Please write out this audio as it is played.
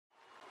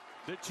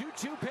The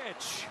 2-2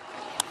 pitch.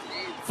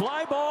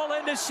 Fly ball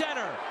into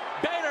center.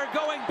 Bader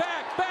going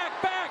back,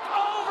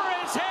 over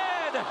his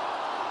head.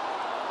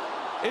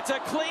 It's a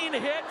clean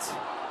hit.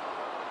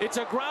 It's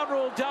a ground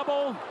rule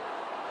double.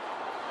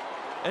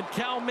 And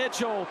Cal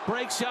Mitchell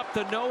breaks up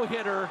the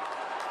no-hitter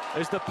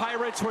as the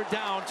Pirates were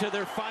down to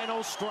their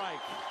final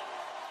strike.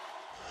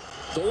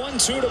 The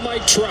 1-2 to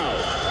Mike Trout.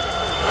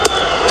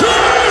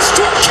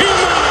 Struck him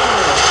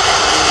out!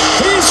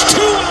 He's 2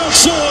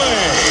 outs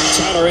away!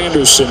 Tyler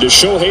Anderson to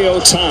Shohei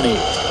Ohtani.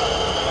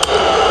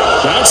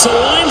 That's a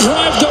line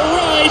drive to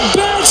right.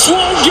 Bats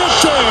won't get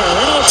there.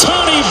 And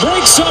Ohtani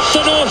breaks up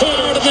the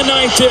no-hitter in the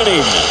 9th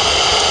inning.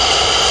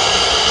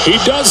 He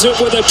does it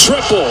with a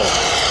triple.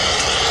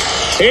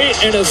 8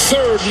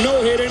 1/3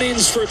 no-hit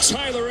innings for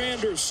Tyler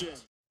Anderson.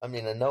 I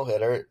mean, a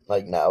no-hitter,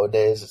 like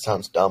nowadays, it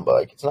sounds dumb, but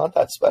like it's not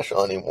that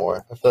special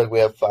anymore. I feel like we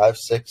have 5,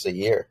 6 a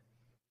year.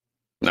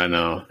 I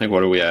know. I think,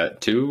 what are we at?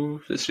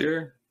 2 this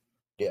year?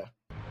 Yeah.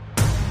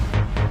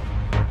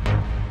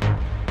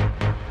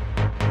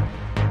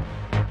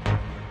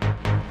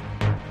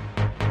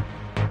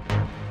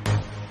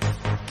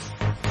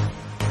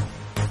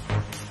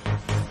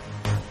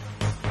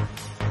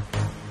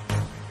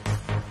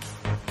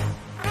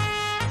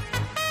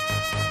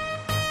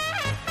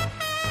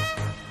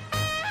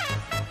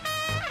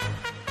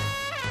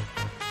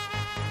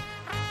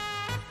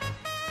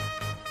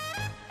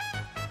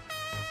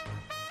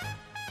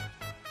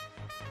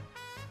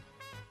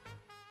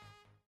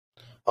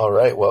 All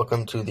right,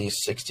 welcome to the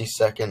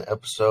 62nd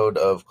episode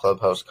of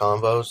Clubhouse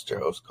Convos.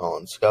 Your host,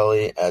 Colin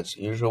Scully, as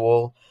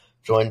usual,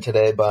 joined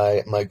today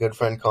by my good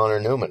friend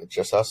Connor Newman. It's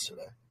just us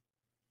today.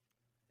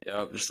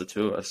 Yeah, just the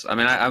two of us. I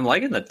mean, I'm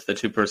liking the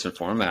two-person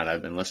format.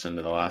 I've been listening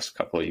to the last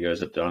couple you guys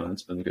have done.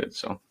 It's been good,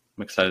 so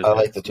I'm excited. I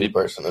like the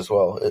two-person as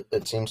well.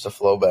 It seems to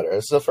flow better.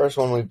 It's the first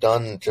one we've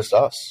done just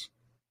us.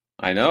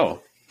 I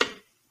know.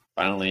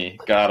 Finally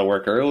got out of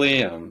work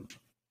early. I'm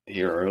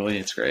here early.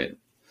 It's great.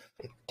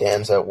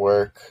 Dan's at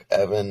work.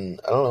 Evan,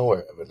 I don't know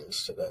where Evan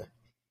is today.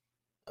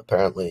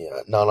 Apparently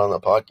not on the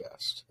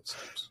podcast, it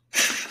seems.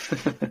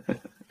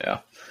 Yeah.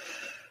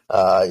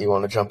 You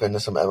want to jump into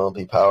some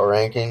MLB power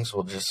rankings?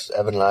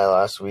 Evan and I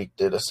last week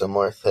did a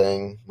similar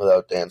thing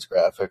without Dan's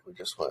graphic. We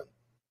just went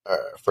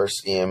our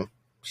first team,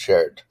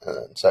 shared, and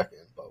then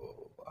second, blah, blah,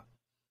 blah, blah.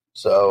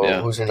 So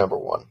yeah. Who's your number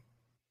one?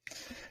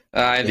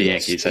 I have the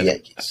Yankees.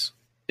 Yankees.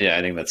 Yeah,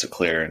 I think that's a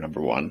clear number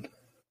one.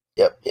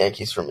 Yep,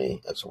 Yankees for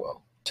me as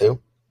well.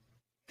 2?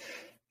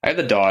 I have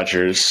the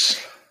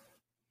Dodgers.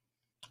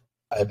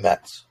 I have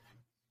Mets.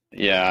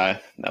 Yeah,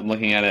 I'm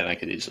looking at it, and I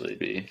could easily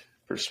be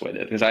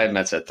persuaded because I have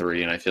Mets at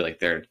 3, and I feel like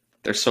they're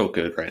so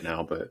good right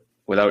now. But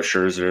without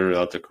Scherzer,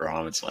 without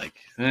DeGrom, it's like,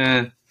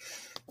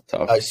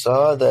 tough. I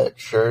saw that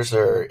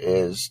Scherzer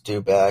is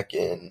due back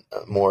in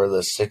more of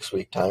the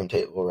 6-week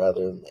timetable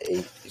rather than the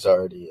 8. He's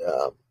already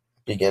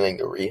beginning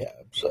to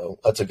rehab, so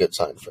that's a good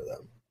sign for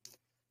them.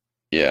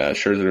 Yeah,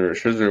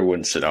 Scherzer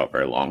wouldn't sit out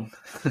very long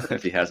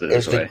if he has it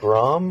his way. Is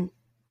DeGrom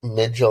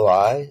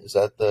mid-July? Is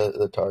that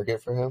the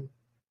target for him?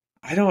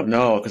 I don't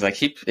know because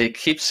it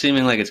keeps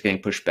seeming like it's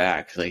getting pushed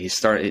back. Like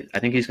I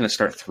think he's going to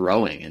start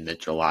throwing in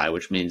mid-July,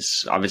 which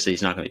means obviously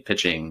he's not going to be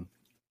pitching.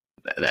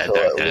 At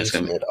least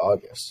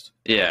mid-August.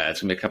 Yeah,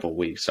 it's going to be a couple of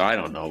weeks. So I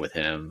don't know with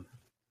him.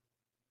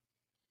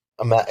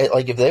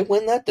 Like if they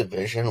win that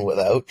division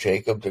without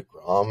Jacob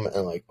DeGrom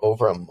and like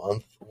over a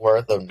month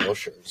worth of no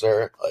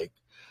Scherzer, like,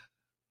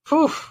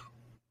 whew,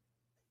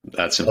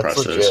 that's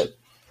impressive. That's legit.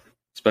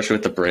 Especially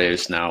with the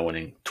Braves now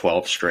winning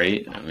 12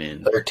 straight. I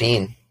mean,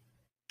 13.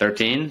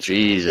 13?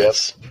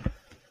 Jesus. Yep.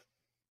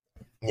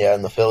 Yeah,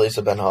 and the Phillies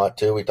have been hot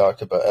too.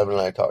 Evan and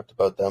I talked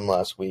about them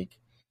last week.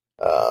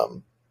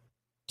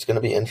 It's going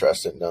to be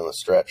interesting down the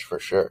stretch for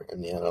sure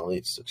in the NL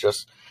East.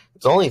 It's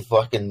only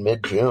fucking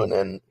mid-June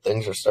and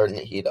things are starting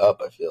to heat up,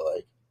 I feel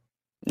like.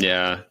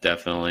 Yeah,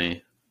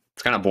 definitely.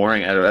 It's kind of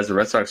boring as a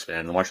Red Sox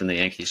fan watching the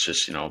Yankees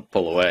just,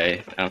 pull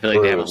away. I feel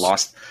like they haven't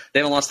lost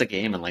a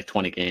game in like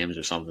 20 games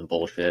or something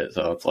bullshit.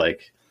 So it's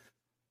like,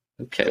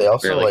 okay. They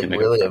also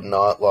really have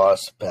not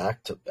lost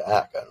back to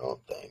back, I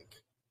don't think.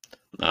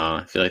 No,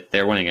 I feel like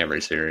they're winning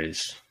every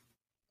series.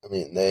 I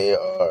mean, they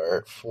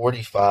are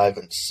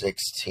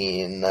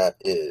 45-16. That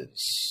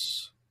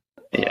is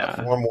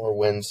 4 more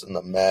wins than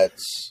the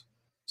Mets,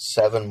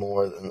 7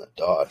 more than the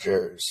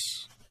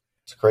Dodgers.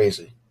 It's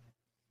crazy.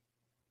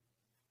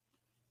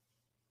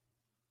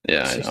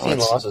 Yeah, 16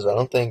 losses. I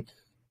don't think.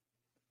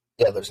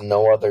 Yeah, there's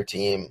no other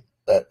team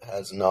that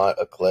has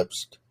not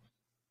eclipsed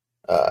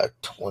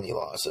 20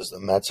 losses. The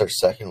Mets are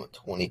second with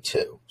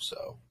 22.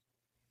 So,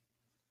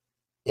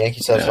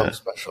 Yankees have something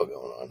special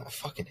going on. I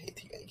fucking hate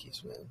the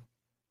Yankees, man.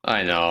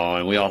 I know,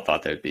 and we all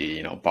thought they'd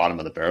be, bottom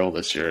of the barrel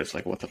this year. It's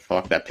like, what the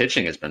fuck? That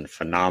pitching has been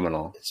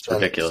phenomenal. It's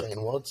ridiculous.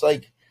 Insane. Well, it's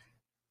like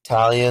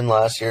Talion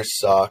last year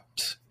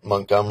sucked.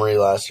 Montgomery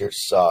last year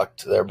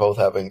sucked. They're both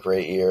having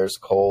great years.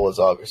 Cole has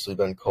obviously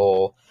been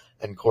Cole.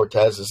 And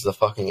Cortez is the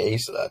fucking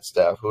ace of that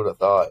staff. Who'd have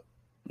thought?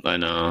 I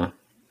know.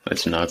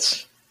 It's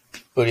nuts.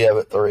 Who do you have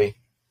at 3?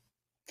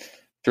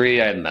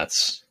 3, I have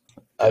Mets.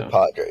 I have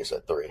Padres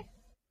at 3.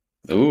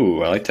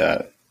 Ooh, I like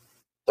that.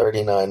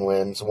 39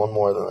 wins, one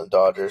more than the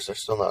Dodgers. They're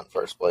still not in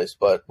first place,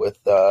 but with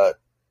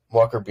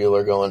Walker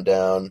Buehler going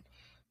down,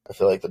 I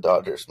feel like the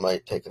Dodgers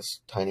might take a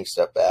tiny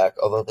step back,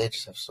 although they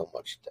just have so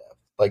much depth.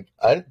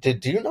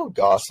 Do you know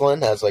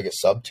Gosselin has like a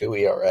sub-2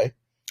 ERA?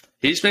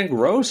 He's been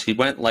gross. He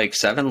went like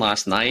 7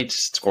 last night,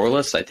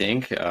 scoreless, I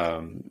think.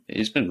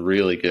 He's been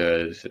really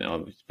good. You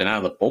know, he's been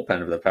out of the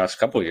bullpen for the past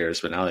couple of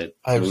years, but now they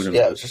moved him.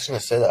 I was just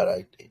gonna say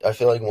that. I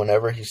feel like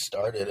whenever he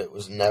started, it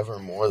was never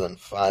more than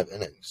 5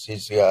 innings.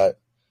 He's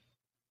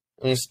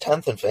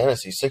 10th in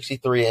fantasy,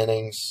 63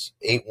 innings,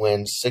 8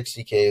 wins,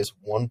 60 Ks,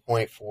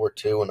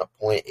 1.42, and a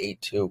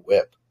 .82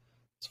 WHIP.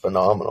 It's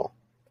phenomenal.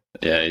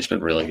 Yeah, he's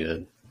been really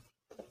good,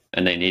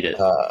 and they need it.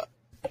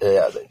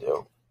 Yeah, they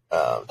do.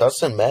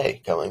 Dustin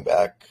May coming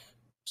back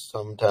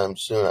sometime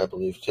soon, I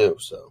believe, too.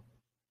 So,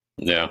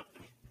 yeah.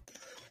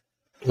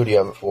 Who do you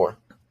have it for?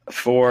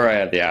 4, I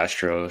have the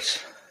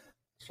Astros.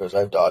 I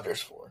have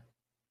Dodgers 4.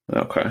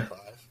 Okay. 5.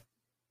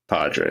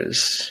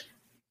 Padres.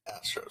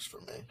 Astros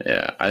for me.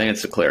 Yeah, I think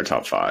it's a clear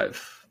top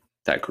 5.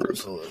 That group.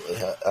 Absolutely.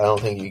 I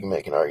don't think you can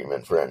make an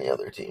argument for any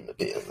other team to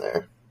be in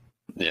there.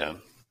 Yeah.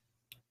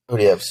 Who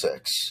do you have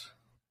 6?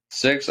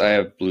 6, I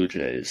have Blue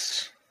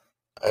Jays.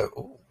 I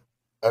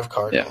have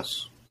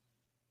Cardinals. Yeah.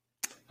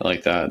 I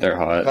like that. They're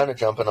hot. Kind of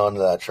jumping onto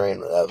that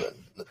train with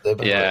Evan. They've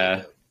been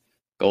yeah.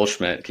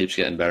 Goldschmidt keeps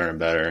getting better and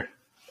better.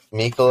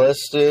 Mikolas,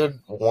 dude,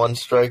 1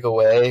 strike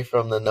away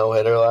from the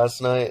no-hitter last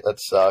night.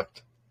 That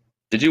sucked.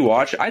 Did you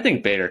watch? I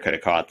think Bader could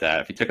have caught that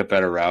if he took a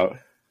better route.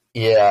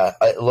 Yeah,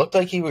 it looked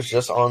like he was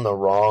just on the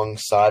wrong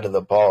side of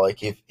the ball.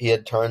 Like, if he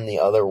had turned the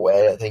other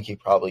way, I think he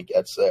probably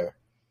gets there.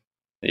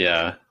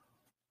 Yeah.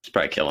 He's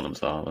probably killing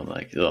himself. I'm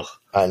like, ugh.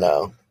 I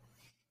know.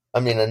 I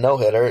mean, a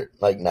no-hitter,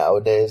 like,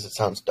 nowadays, it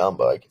sounds dumb,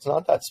 but, like, it's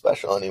not that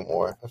special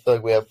anymore. I feel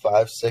like we have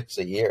 5, 6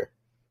 a year.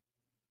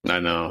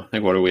 I know. I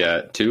think, what are we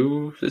at?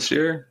 2 this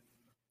year?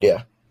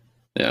 Yeah.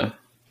 Yeah.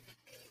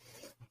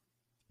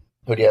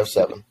 Who do you have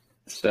 7?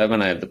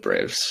 7, I have the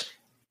Braves.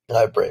 I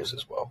have Braves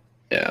as well.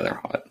 Yeah,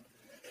 they're hot.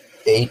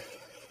 8?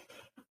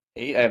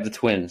 8, I have the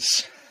Twins.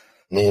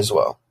 Me as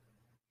well.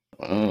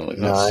 Oh,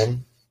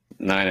 9?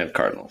 9, I have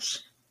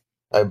Cardinals.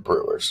 I have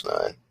Brewers,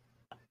 9.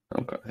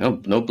 Okay.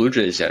 No Blue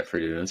Jays yet for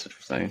you. That's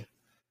interesting.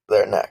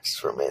 They're next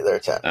for me. They're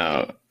 10. Oh,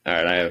 all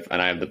right.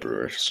 I have the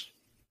Brewers.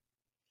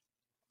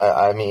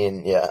 I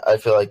mean, yeah, I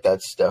feel like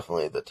that's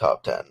definitely the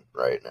top 10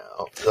 right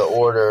now. The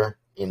order,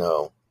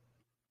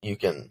 you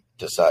can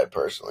decide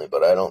personally,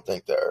 but I don't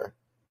think there are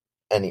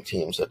any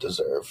teams that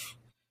deserve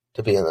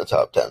to be in the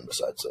top 10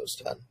 besides those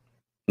 10.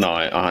 No,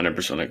 I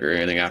 100%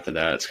 agree. I think after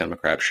that, it's kind of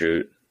a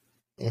crapshoot.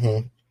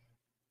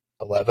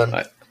 11?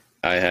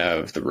 I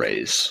have the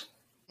Rays.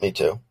 Me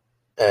too.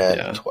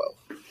 And 12.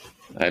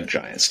 I have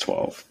Giants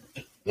 12.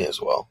 Me as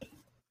well.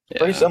 Yeah,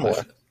 pretty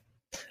similar.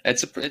 I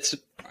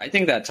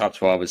think that top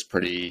 12 is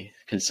pretty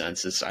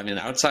consensus. I mean,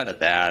 outside of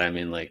that, I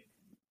mean, like,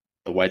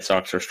 the White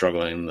Sox are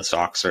struggling. The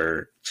Sox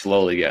are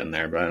slowly getting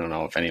there, but I don't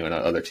know if any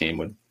other team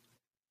would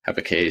have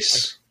a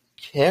case.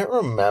 Can't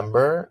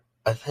remember.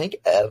 I think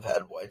Ev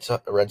had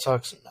Red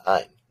Sox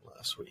 9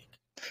 last week.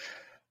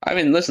 I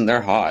mean, listen,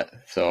 they're hot,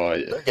 so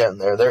they're getting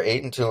there. They're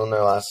 8-2 in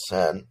their last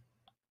 10.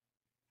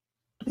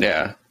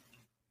 Yeah.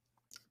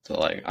 So,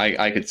 like,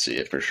 I could see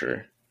it for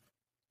sure.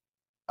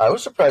 I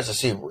was surprised to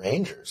see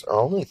Rangers are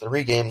only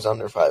 3 games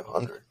under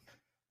 500.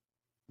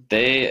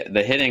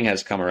 The hitting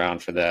has come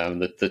around for them.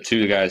 The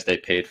 2 guys they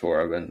paid for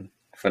have been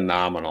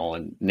phenomenal,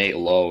 and Nate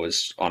Lowe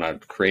is on a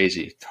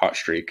crazy hot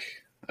streak.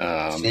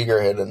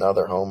 Seager hit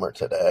another homer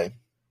today.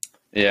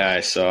 Yeah, I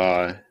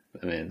saw.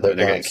 I mean, they're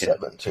getting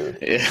 7-2.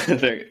 Yeah,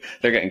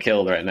 they're getting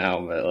killed right now,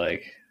 but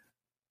like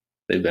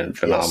they've been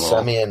phenomenal.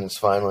 Yeah, Semien is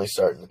finally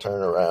starting to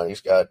turn around.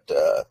 He's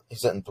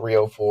hitting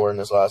 304 in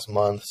his last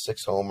month,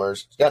 6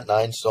 homers. He's got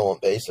 9 stolen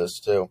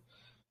bases too.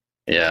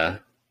 Yeah,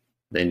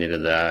 they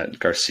needed that.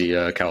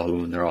 Garcia,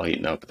 Calhoun, they're all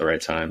heating up at the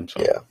right time.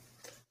 So. Yeah.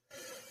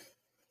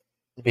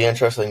 It'd be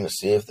interesting to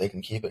see if they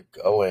can keep it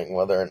going,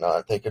 whether or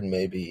not they could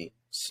maybe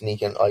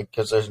sneak in,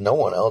 because there's no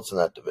one else in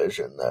that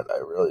division that I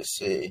really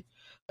see.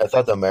 I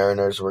thought the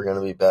Mariners were going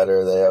to be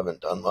better. They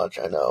haven't done much.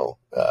 I know,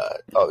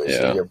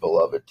 obviously, your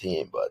beloved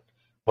team, but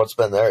what's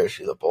been their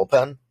issue? The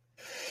bullpen?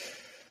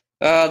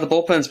 The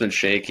bullpen's been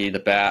shaky. The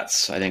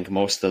bats, I think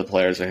most of the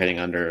players are hitting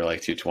under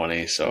like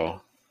 220,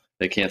 so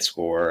they can't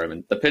score. I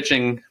mean, the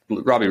pitching,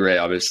 Robbie Ray,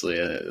 obviously,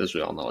 as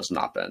we all know, has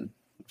not been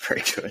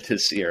very good.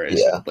 His ERA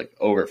is like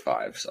over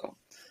 5, so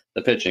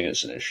the pitching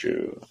is an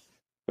issue.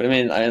 But I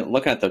mean, I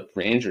look at the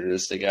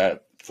Rangers. They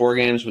got 4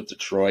 games with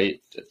Detroit,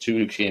 a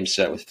 2 game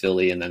set with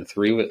Philly, and then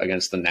 3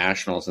 against the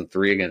Nationals and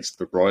 3 against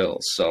the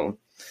Royals. So,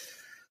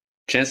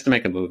 chance to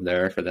make a move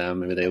there for them.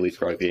 Maybe they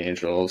leapfrog the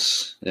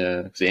Angels.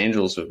 Yeah, because the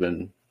Angels have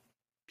been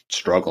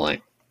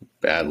struggling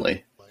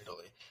badly.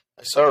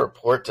 I saw a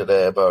report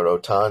today about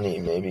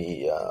Ohtani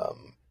maybe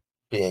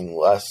being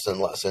less and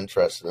less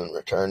interested in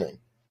returning.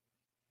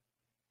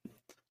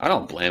 I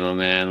don't blame him,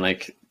 man.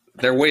 Like,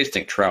 they're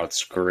wasting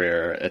Trout's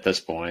career at this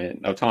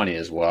point. Ohtani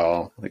as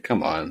well. Like,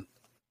 come on.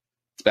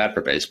 It's bad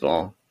for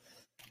baseball.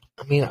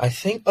 I mean, I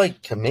think,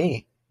 like, to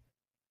me,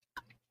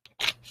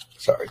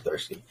 Sorry,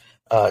 thirsty.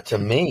 To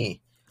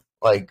me,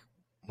 like,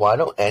 why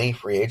don't any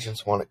free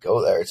agents want to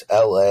go there? It's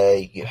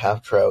LA. You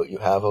have Trout. You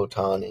have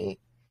Ohtani.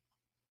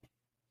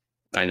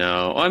 I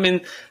know. I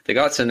mean, they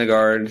got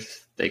Syndergaard.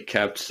 They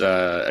kept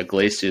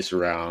Iglesias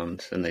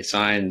around, and they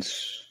signed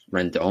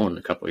Rendon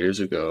a couple years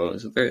ago.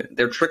 So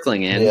they're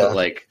trickling in, but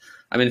like,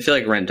 I mean, I feel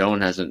like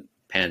Rendon hasn't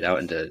panned out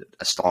into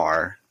a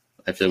star.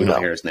 I feel like we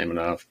don't hear his name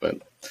enough,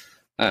 but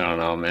I don't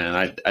know, man.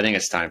 I think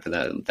it's time for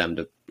them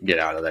to get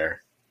out of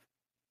there.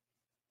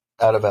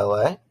 Out of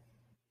LA?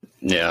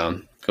 Yeah,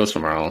 go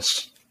somewhere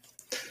else.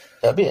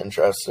 That'd be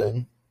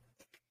interesting.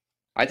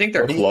 I think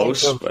they're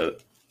close,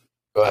 but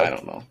I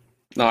don't know.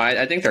 No,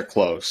 I think they're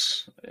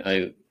close.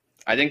 I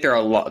think they're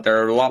a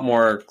lot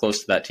more close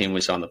to that team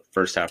we saw in the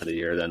first half of the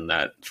year than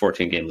that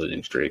 14-game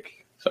losing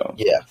streak. So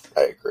yeah,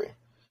 I agree.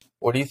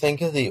 What do you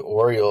think of the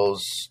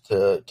Orioles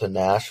to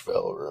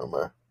Nashville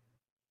rumor?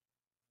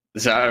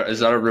 Is that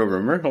a real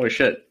rumor? Holy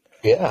shit!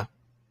 Yeah.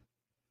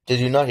 Did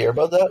you not hear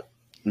about that?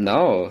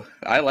 No,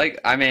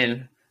 I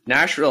mean,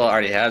 Nashville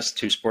already has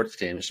 2 sports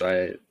teams,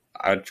 so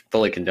I'd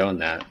fully condone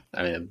that.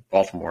 I mean,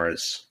 Baltimore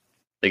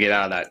they get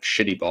out of that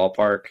shitty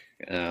ballpark.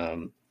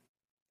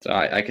 So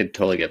I could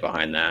totally get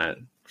behind that.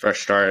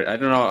 Fresh start. I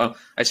don't know.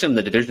 I assume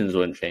the divisions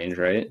wouldn't change,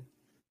 right?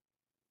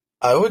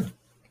 I would.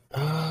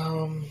 I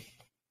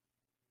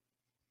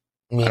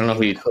mean, I don't know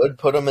if you could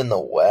put them in the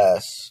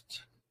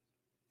West.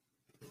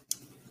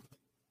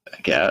 I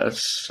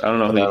guess. I don't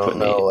know who you put in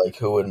the... like,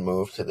 who would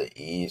move to the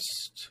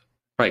East.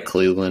 Probably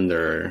Cleveland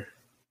or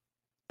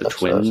the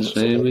Twins,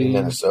 maybe?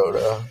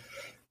 Minnesota.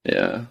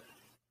 Yeah.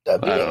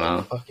 That'd be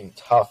a fucking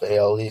tough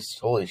AL East.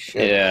 Holy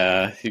shit.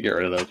 Yeah, you get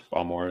rid of those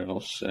Baltimore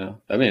Orioles. Yeah,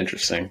 that'd be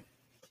interesting.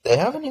 They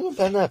haven't even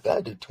been that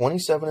bad, dude.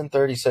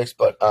 27-36,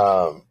 but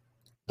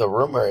the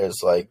rumor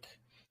is like,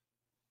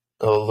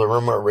 the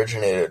rumor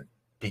originated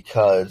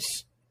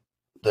because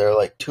they're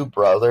like 2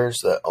 brothers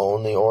that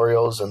own the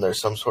Orioles, and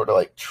there's some sort of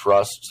like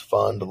trust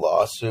fund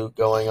lawsuit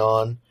going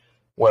on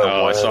where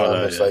one of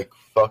them is like,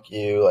 fuck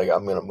you, like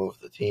I'm gonna move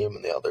the team,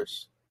 and the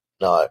other's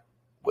not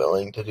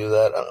willing to do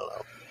that. I don't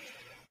know.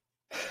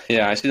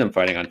 Yeah, I see them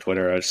fighting on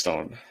Twitter. I just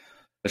don't.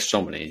 There's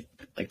so many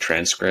like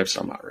transcripts.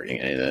 I'm not reading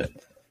any of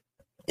it.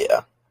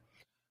 Yeah.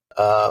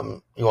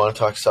 You want to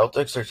talk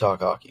Celtics or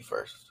talk hockey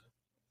first?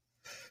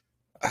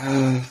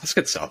 Let's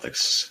get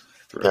Celtics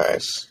through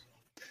this.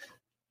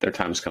 Their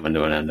time's coming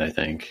to an end, I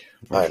think.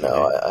 I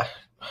know.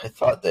 I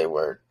thought they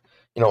were.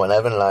 You know, when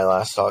Evan and I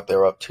last talked, they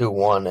were up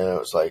 2-1, and it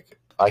was like,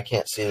 I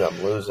can't see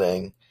them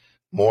losing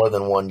more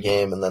than one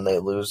game, and then they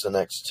lose the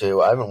next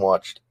 2. I haven't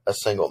watched a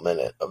single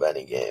minute of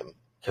any game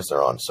because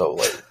they're on so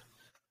late.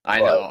 I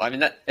know. I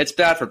mean, it's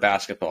bad for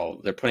basketball.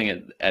 They're putting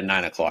it at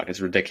 9 o'clock. It's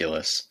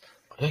ridiculous.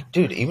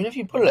 Dude, even if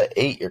you put it at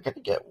 8, you're going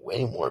to get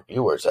way more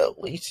viewers at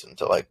least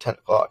until like 10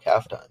 o'clock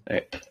halftime.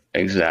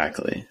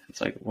 Exactly.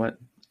 It's like, what?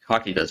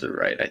 Hockey does it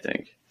right, I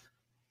think.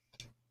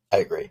 I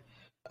agree.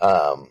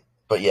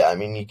 But yeah, I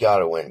mean, you got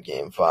to win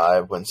Game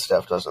 5 when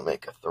Steph doesn't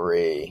make a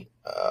 3.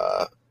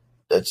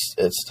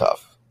 It's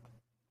tough.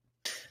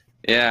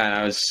 Yeah, and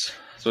I was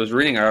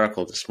reading an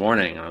article this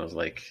morning, and I was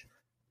like,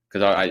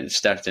 because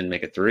Steph didn't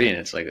make a 3, and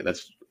it's like,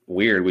 that's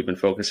weird. We've been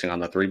focusing on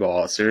the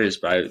 3-ball series,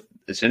 but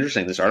it's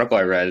interesting. This article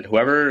I read,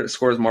 whoever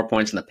scores more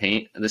points in the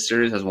paint in this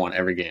series has won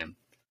every game.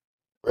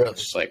 Really?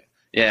 It's just like,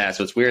 yeah,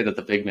 so it's weird that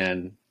the big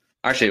man,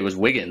 actually it was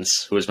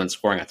Wiggins who has been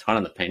scoring a ton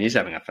in the paint. He's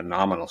having a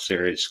phenomenal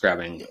series,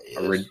 grabbing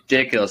a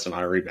ridiculous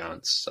amount of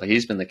rebounds. So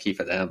he's been the key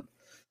for them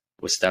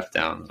with Steph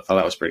down. Oh,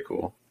 that was pretty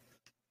cool.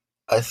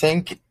 I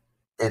think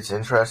it's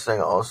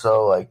interesting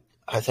also, like,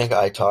 I think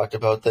I talked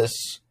about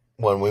this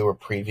when we were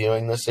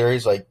previewing the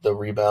series, like the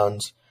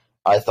rebounds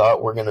I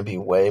thought were going to be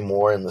way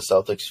more in the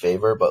Celtics'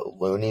 favor, but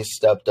Looney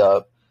stepped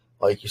up.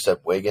 Like you said,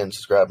 Wiggins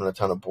is grabbing a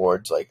ton of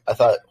boards. Like, I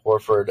thought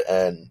Horford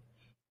and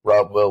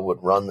Rob Will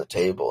would run the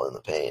table in the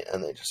paint,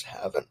 and they just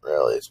haven't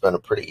really. It's been a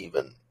pretty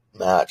even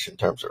match in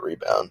terms of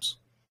rebounds.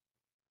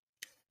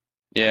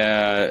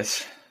 Yeah,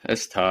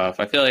 it's tough.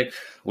 I feel like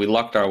we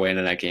lucked our way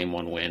into that Game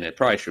 1 win. It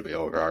probably should be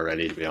over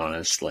already, to be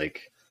honest.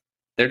 Like,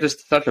 they're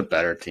just such a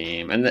better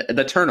team. And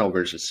the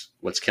turnovers is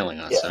what's killing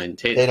us. Yeah, I mean,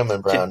 Tatum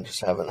and Brown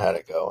just haven't had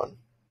it going.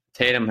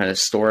 Tatum had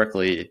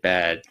historically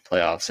bad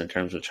playoffs in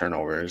terms of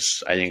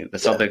turnovers. I think the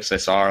Celtics I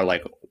saw are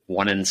like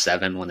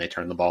 1-7 when they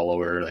turn the ball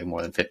over like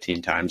more than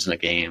 15 times in a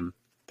game.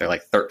 They're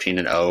like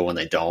 13-0 when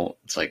they don't.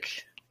 It's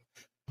like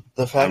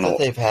the fact that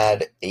they've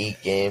had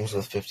 8 games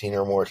with 15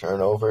 or more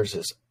turnovers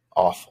is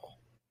awful.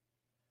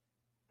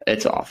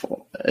 It's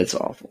awful. It's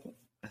awful.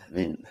 I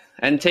mean,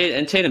 and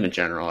Tatum in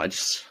general.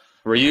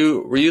 Were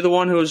you the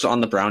one who was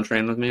on the Brown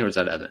train with me, or was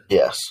that Evan?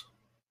 Yes,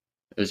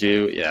 it was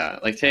you. Yeah,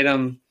 like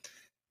Tatum.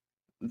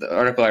 The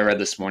article I read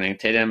this morning,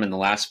 Tatum in the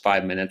last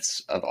 5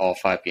 minutes of all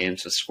 5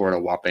 games has scored a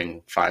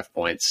whopping 5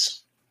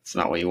 points. It's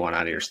not what you want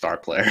out of your star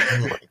player.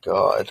 Oh my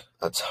god,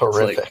 that's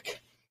horrific.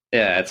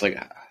 It's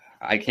like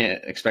I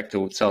can't expect the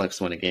Celtics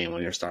to win a game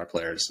when your star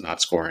player is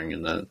not scoring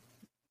in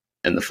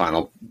the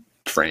final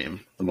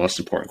frame, the most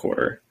important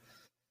quarter.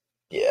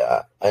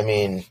 Yeah, I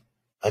mean,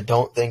 I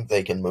don't think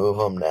they can move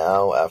them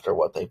now after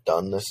what they've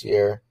done this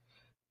year.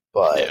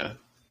 But Yeah.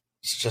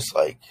 it's just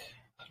like,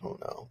 I don't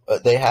know.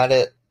 They had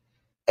it,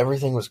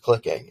 everything was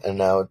clicking, and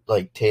now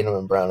like Tatum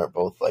and Brown are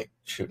both like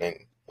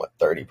shooting,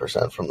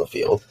 30% from the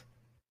field.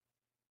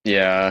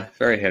 Yeah,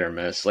 very hit or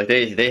miss. Like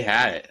they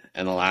had it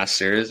in the last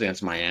series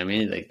against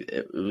Miami.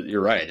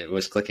 You're right, it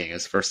was clicking.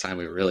 It's the first time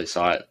we really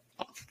saw it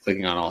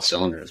clicking on all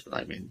cylinders. But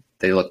I mean,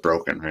 they look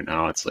broken right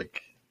now. It's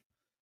like,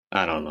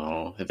 I don't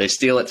know. If they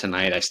steal it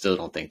tonight, I still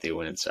don't think they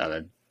win in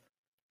 7.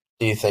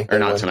 Do you think Or they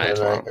not win tonight,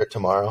 tomorrow. or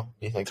tomorrow?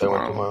 Do you think they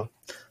win tomorrow?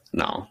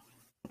 No,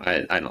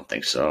 I don't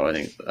think so. I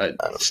think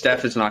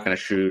Steph is not going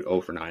to shoot 0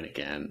 for 9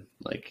 again.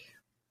 Like,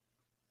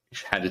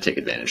 had to take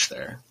advantage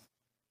there.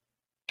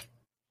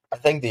 I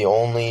think the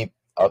only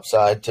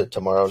upside to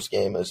tomorrow's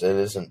game is it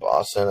is in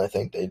Boston. I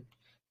think they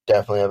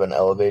definitely have an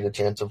elevated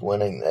chance of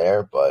winning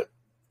there, but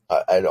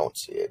I don't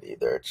see it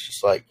either. It's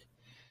just like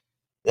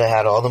they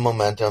had all the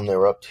momentum. They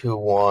were up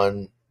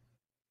 2-1.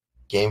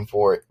 Game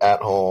 4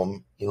 at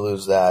home. You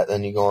lose that.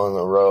 Then you go on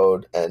the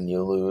road and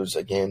you lose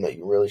a game that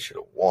you really should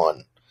have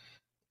won.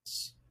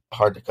 It's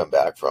hard to come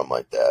back from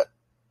like that.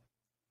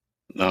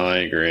 No, I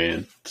agree.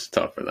 It's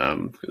tough for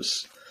them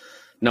because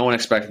no one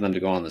expected them to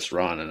go on this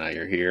run, and now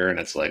you're here, and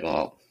it's like,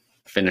 well,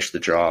 finish the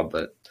job.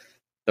 But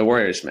the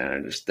Warriors,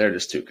 man, they're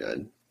just too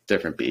good.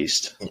 Different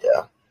beast.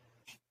 Yeah.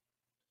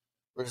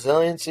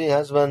 Resiliency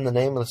has been the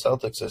name of the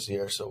Celtics this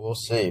year, so we'll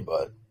see.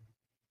 But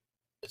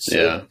it's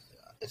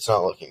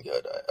not looking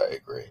good. I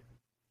agree.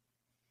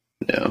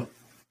 Yeah.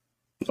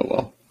 Oh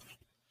well.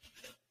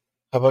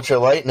 How about your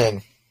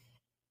Lightning?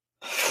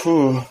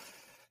 Whew.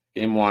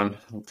 Game 1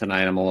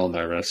 tonight. I'm a little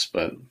nervous,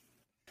 but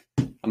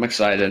I'm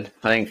excited.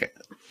 I think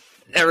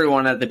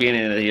everyone at the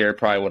beginning of the year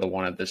probably would have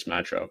wanted this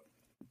matchup.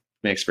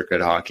 Makes for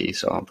good hockey,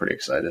 so I'm pretty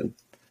excited.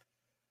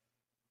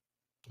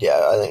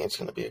 Yeah, I think it's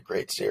going to be a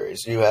great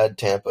series. You had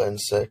Tampa in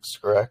 6,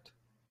 correct?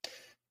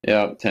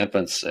 Yeah, Tampa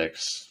in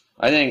 6.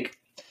 I think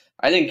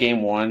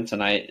Game 1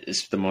 tonight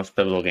is the most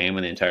pivotal game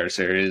in the entire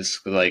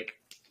series. Like,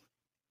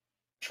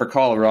 for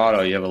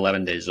Colorado, you have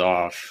 11 days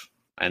off,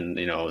 and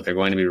they're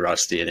going to be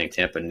rusty. I think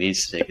Tampa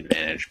needs to take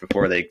advantage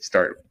before they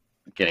start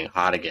getting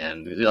hot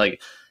again.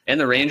 Like in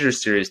the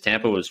Rangers series,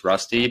 Tampa was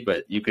rusty,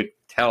 but you could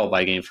tell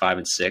by Game 5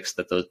 and 6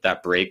 that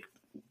that break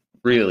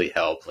really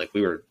helped. Like,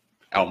 we were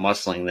out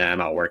muscling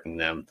them, outworking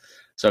them.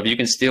 So if you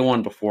can steal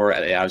one before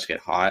the Avs get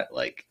hot,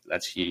 like,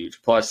 that's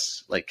huge.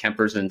 Plus, like,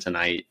 Kemper's in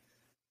tonight.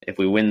 If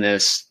we win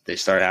this, they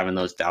start having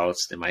those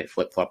doubts. They might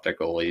flip-flop their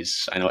goalies.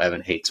 I know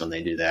Evan hates when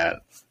they do that.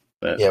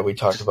 But yeah, we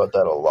talked about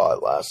that a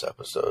lot last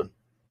episode.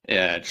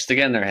 Yeah, just to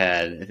get in their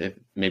head, if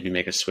maybe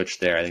make a switch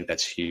there, I think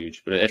that's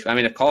huge. But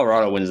if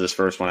Colorado wins this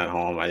first one at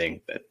home, I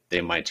think that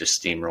they might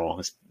just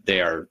steamroll.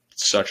 They are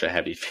such a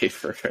heavy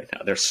favorite right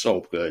now. They're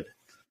so good.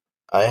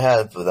 I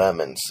have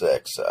them in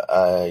 6.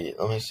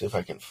 Let me see if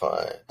I can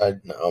find.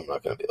 No, I'm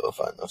not going to be able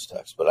to find those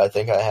texts, but I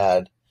think I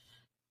had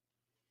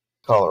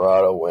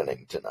Colorado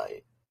winning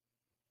tonight.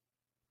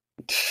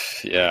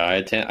 Yeah,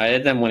 I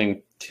had them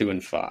winning 2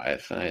 and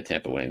 5, and I had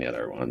Tampa winning the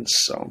other ones.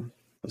 So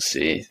we'll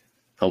see.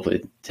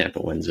 Hopefully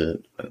Tampa wins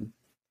it. But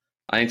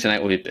I think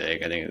tonight will be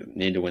big. I think they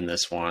need to win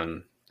this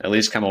one. At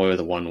least come away with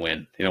a 1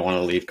 win. You don't want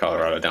to leave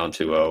Colorado down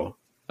 2-0.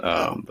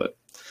 But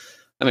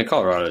I mean,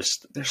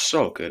 they're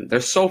so good.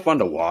 They're so fun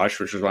to watch,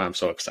 which is why I'm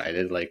so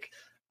excited. Like,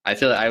 I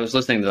feel like I was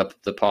listening to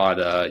the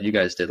pod you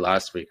guys did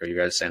last week, or you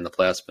guys saying the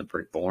playoffs have been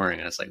pretty boring,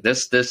 and it's like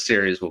this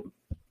series will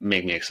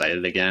make me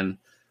excited again.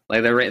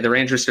 Like the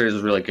Rangers series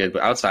was really good,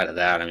 but outside of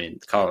that, I mean,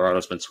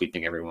 Colorado's been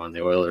sweeping everyone.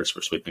 The Oilers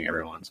were sweeping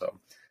everyone, so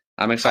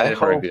I'm excited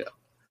for it.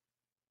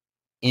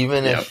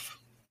 Even if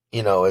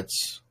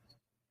it's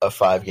a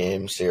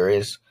 5-game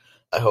series,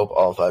 I hope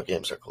all 5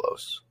 games are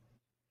close.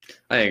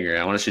 I agree.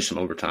 I want to see some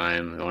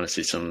overtime. I want to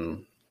see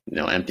some,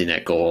 empty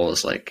net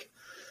goals.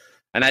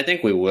 And I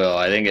think we will.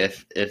 I think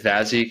if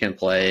Vazzy can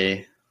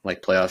play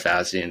like playoff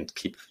Vazzy and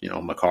keep,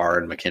 Makar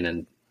and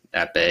McKinnon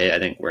at bay, I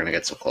think we're going to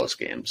get some close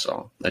games.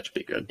 So that should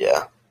be good.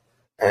 Yeah.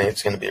 I think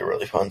it's going to be a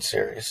really fun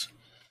series.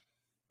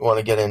 You want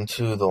to get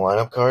into the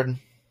lineup card?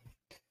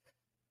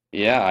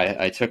 Yeah,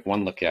 I took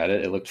one look at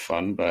it. It looked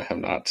fun, but I have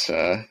not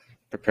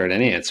prepared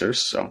any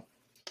answers. So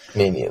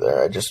me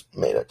neither. I just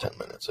made it 10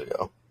 minutes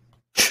ago.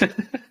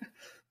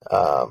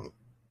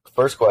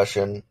 First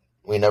question,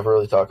 we never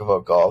really talk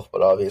about golf,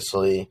 but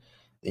obviously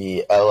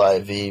the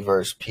LIV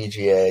versus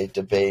PGA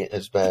debate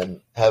has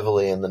been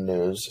heavily in the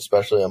news,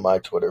 especially on my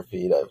Twitter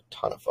feed. I have a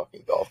ton of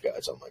fucking golf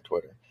guys on my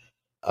Twitter.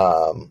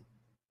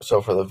 So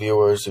for the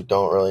viewers who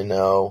don't really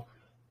know,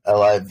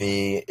 LIV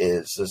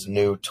is this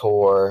new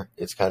tour.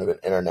 It's kind of an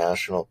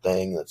international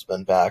thing that's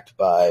been backed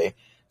by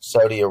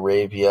Saudi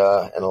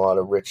Arabia and a lot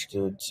of rich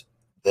dudes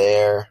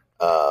there.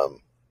 A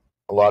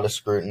lot of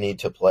scrutiny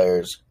to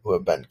players who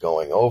have been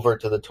going over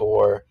to the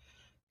tour,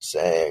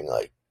 saying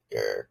like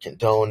you're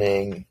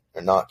condoning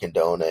or not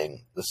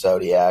condoning the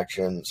Saudi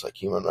actions, like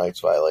human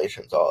rights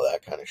violations, all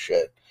that kind of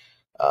shit.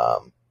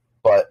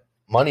 But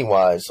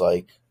money-wise,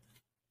 like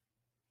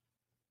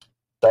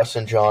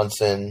Dustin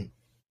Johnson,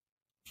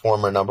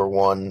 former number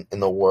 1 in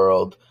the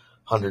world,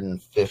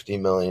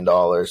 $150 million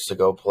to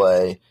go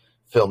play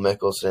Phil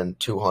Mickelson,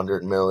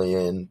 200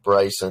 million.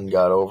 Bryson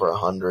got over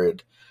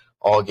 100,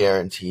 all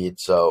guaranteed.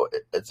 So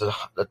it's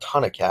a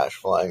ton of cash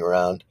flying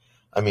around.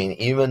 I mean,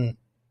 even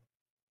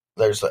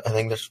I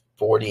think there's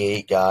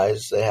 48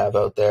 guys they have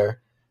out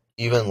there.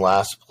 Even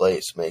last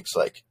place makes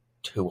like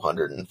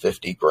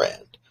 250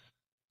 grand,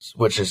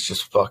 which is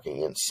just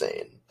fucking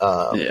insane.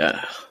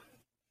 Yeah.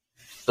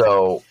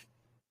 So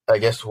I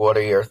guess what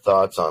are your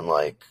thoughts on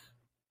like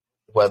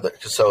whether,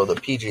 so the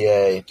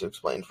PGA, to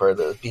explain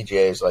further, the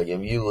PGA is like,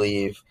 if you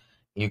leave,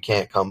 you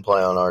can't come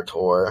play on our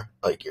tour,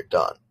 like you're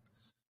done.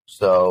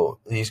 So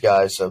these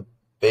guys have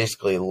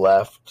basically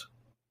left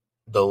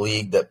the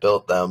league that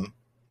built them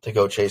to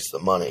go chase the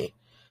money.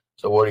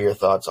 So what are your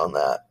thoughts on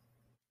that?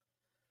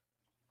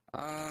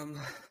 I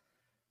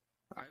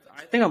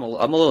think I'm a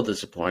little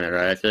disappointed,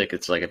 right? I feel like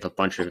it's like if a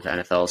bunch of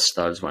NFL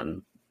studs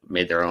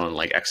made their own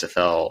like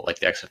XFL, like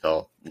the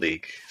XFL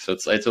league. So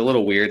it's a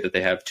little weird that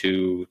they have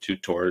two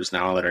tours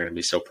now that are going to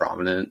be so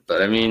prominent.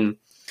 But I mean,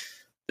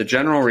 the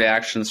general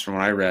reactions from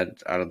what I read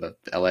out of the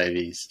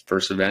LIV's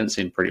first event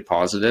seemed pretty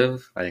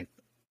positive. I think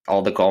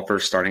all the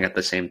golfers starting at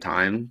the same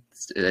time,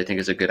 I think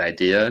is a good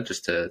idea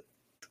just to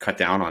cut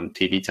down on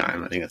TV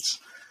time.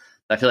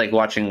 I feel like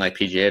watching like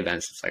PGA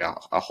events, it's like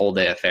a whole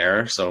day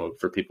affair. So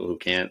for people who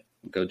can't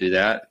go do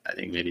that, I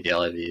think maybe the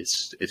LIV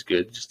is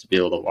good just to be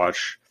able to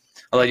watch.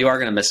 Although you are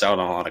going to miss out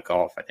on a lot of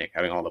golf, I think,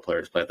 having all the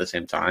players play at the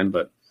same time.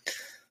 But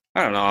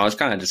I don't know. I was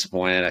kind of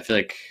disappointed. I feel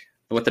like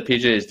what the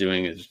PGA is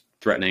doing is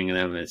threatening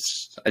them.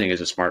 I think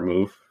is a smart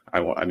move.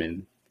 I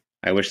mean,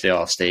 I wish they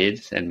all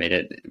stayed and made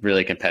it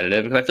really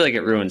competitive, because I feel like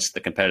it ruins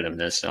the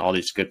competitiveness and all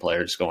these good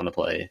players going to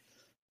play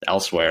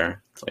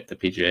elsewhere. It's like the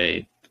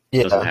PGA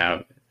doesn't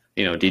have,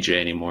 DJ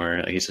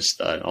anymore. Like he's a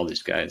stud, all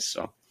these guys.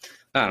 So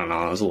I don't know.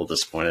 I was a little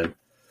disappointed.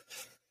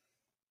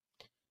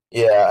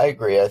 Yeah, I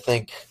agree. I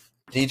think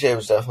DJ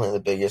was definitely the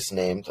biggest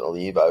name to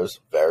leave. I was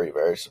very,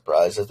 very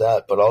surprised at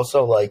that. But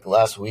also, like,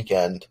 last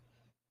weekend,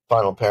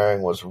 final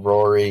pairing was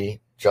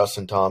Rory,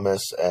 Justin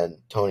Thomas, and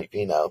Tony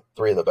Finau,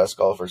 three of the best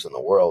golfers in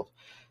the world.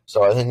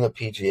 So I think the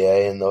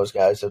PGA and those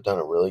guys have done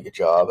a really good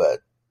job at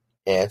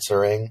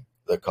answering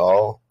the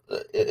call,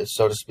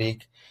 so to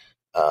speak.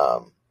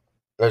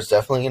 There's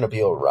definitely going to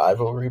be a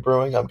rivalry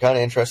brewing. I'm kind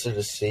of interested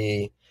to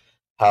see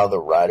how the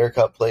Ryder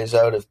Cup plays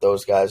out, if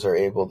those guys are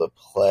able to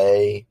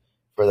play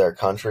for their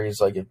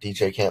countries. Like if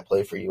DJ can't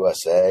play for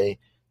USA,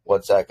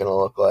 what's that going to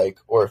look like?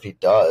 Or if he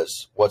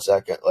does, what's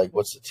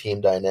the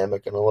team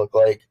dynamic going to look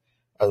like?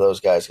 Are those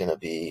guys going to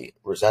be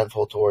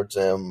resentful towards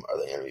him? Are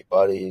they going to be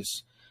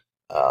buddies?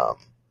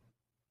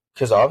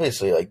 Because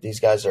obviously, like, these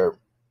guys are,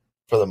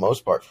 for the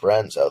most part,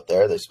 friends out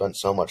there. They spend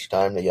so much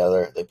time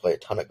together. They play a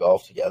ton of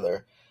golf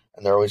together,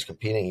 and they're always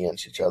competing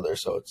against each other.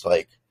 So it's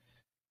like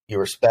you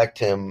respect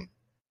him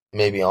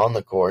maybe on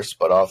the course,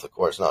 but off the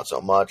course, not so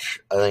much.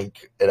 I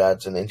think it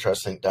adds an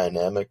interesting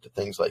dynamic to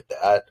things like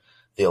that.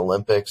 The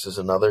Olympics is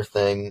another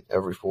thing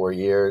every 4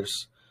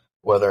 years,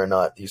 whether or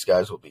not these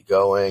guys will be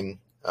going,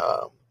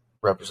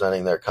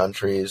 representing their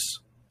countries.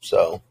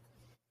 So.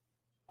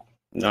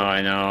 No,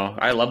 I know.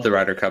 I love the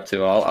Ryder Cup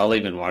too. I'll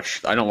even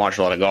watch. I don't watch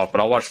a lot of golf,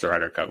 but I'll watch the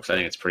Ryder Cup because I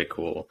think it's pretty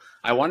cool.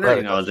 I wonder,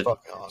 Ryder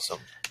fucking awesome.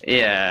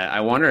 Yeah,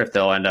 I wonder if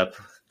they'll end up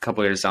a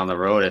couple years down the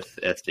road,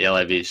 if the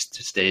LIV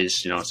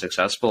stays,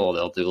 successful,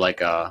 they'll do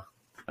like a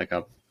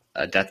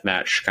death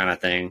match kind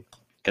of thing.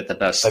 Get the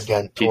best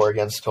tour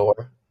against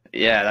tour.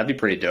 Yeah, that'd be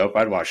pretty dope.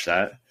 I'd watch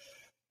that.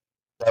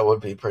 That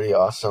would be pretty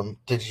awesome.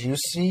 Did you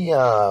see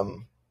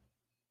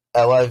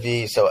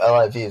LIV? So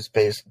LIV is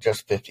based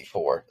just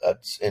 54.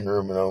 That's in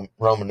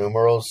Roman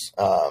numerals,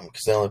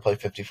 because they only play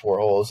 54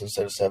 holes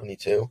instead of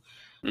 72.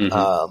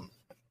 Mm-hmm.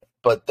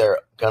 But they're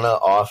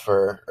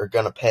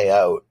gonna pay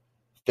out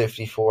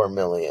 $54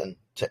 million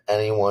to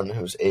anyone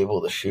who's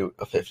able to shoot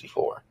a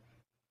 54,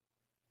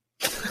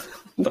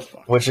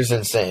 which is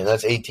insane.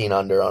 That's 18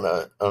 under on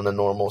a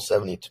normal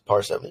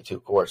par 72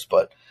 course.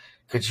 But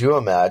could you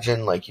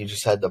imagine, like, you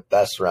just had the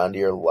best round of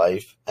your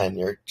life and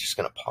you're just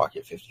going to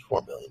pocket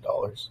 $54 million?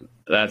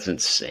 That's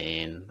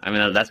insane. I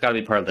mean, that's got to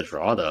be part of the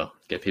draw, though.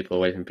 Get people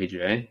away from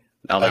PGA.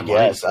 I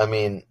guess. I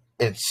mean,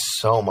 it's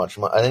so much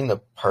money. I think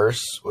the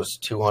purse was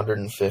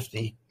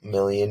 $250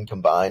 million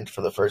combined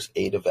for the first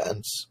 8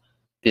 events.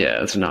 Yeah,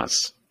 that's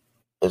nuts.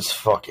 It's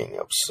fucking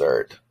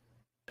absurd.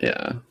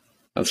 Yeah,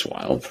 that's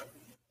wild.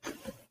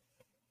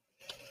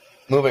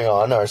 Moving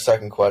on, our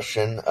second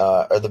question.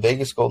 Are the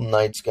Vegas Golden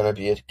Knights going to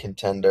be a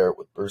contender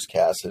with Bruce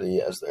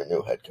Cassidy as their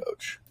new head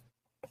coach?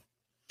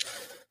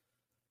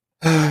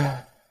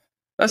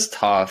 That's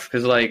tough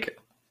because,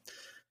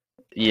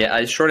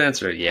 short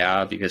answer,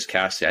 yeah, because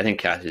I think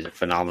Cassidy's a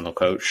phenomenal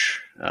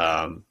coach.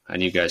 And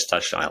you guys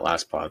touched on it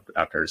last pod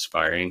after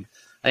Aspiring.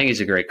 I think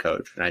he's a great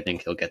coach, and I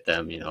think he'll get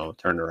them,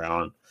 turned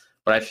around.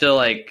 But I feel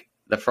like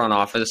the front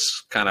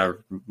office kind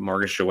of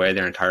mortgaged away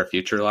their entire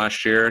future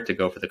last year to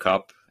go for the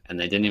Cup, and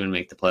they didn't even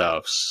make the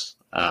playoffs.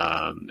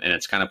 And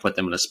it's kind of put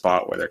them in a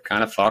spot where they're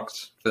kind of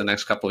fucked for the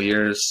next couple of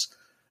years,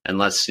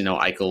 unless,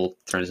 Eichel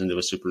turns into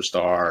a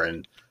superstar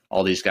and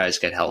all these guys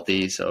get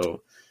healthy.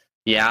 So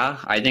Yeah,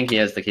 I think he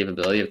has the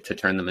capability to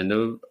turn them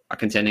into a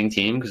contending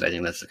team because I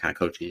think that's the kind of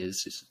coach he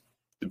is. He's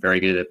very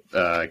good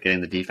at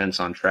getting the defense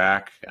on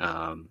track.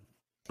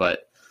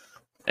 But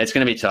it's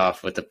going to be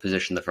tough with the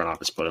position the front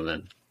office put him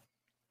in.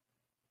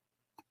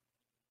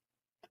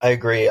 I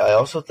agree. I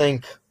also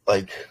think,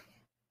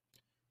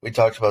 we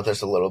talked about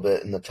this a little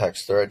bit in the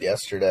text thread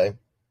yesterday,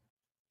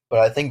 but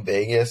I think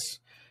Vegas,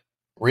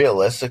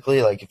 realistically,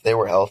 if they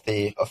were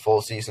healthy, a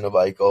full season of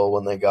Eichel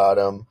when they got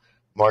him,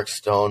 Mark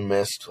Stone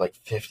missed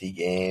 50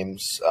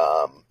 games,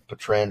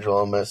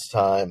 Pietrangelo missed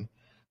time,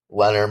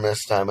 Leonard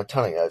missed time, a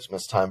ton of guys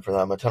missed time for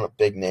them, a ton of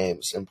big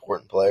names,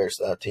 important players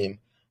to that team.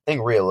 I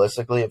think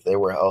realistically, if they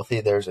were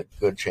healthy, there's a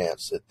good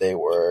chance that they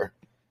were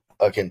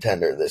a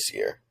contender this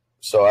year.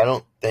 So I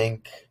don't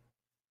think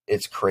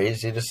it's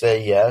crazy to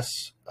say yes,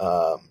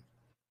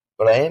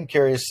 but I am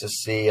curious to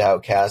see how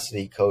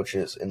Cassidy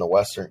coaches in the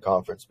Western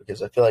Conference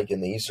because I feel like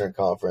in the Eastern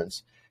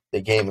Conference,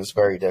 the game is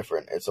very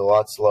different. It's a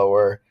lot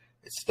slower.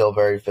 It's still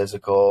very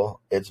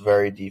physical. It's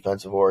very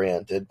defensive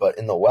oriented. But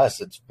in the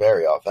West, it's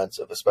very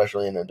offensive,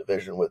 especially in a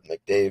division with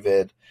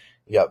McDavid.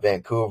 You got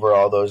Vancouver,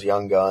 all those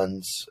young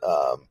guns.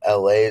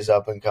 LA is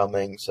up and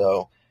coming.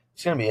 So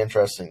it's going to be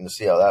interesting to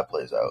see how that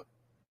plays out.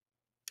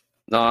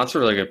 No, that's a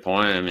really good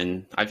point. I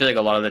mean, I feel like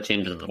a lot of the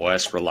teams in the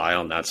West rely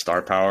on that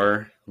star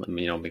power.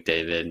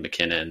 McDavid,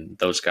 McKinnon,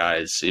 those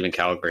guys, even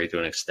Calgary to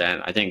an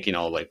extent. I think,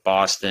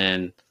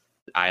 Boston,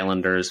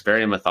 Islanders,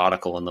 very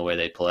methodical in the way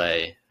they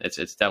play. It's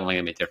definitely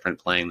going to be different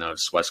playing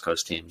those West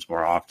Coast teams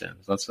more often.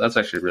 So that's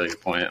actually a really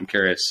good point. I'm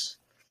curious.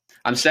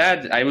 I'm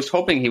sad. I was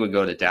hoping he would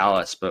go to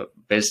Dallas, but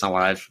based on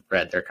what I've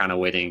read, they're kind of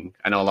waiting.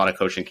 I know a lot of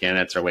coaching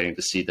candidates are waiting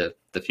to see the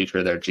future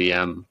of their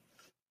GM,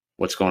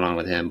 what's going on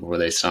with him before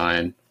they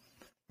sign.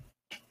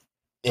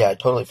 Yeah, I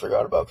totally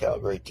forgot about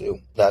Calgary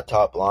too. That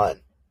top line.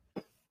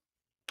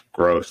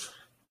 Growth.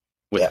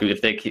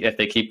 If they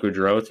keep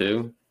Gaudreau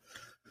too.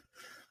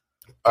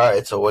 All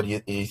right, so what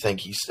do you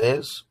think he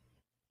stays?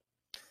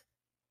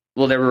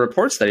 Well, there were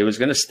reports that he was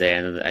going to stay,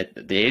 and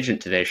the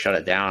agent today shut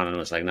it down and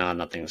was like, "No,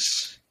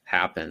 nothing's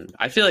happened."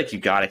 I feel like you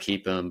got to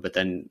keep him, but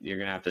then you're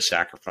going to have to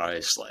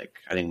sacrifice,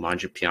 I think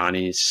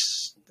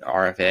Mangiapiani's,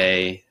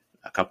 RFA,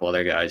 a couple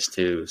other guys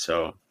too.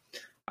 So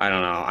I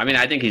don't know. I mean,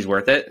 I think he's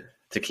worth it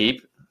to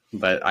keep,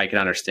 but I can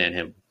understand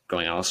him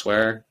going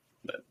elsewhere.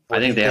 But I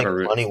think they have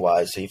a money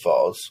wise he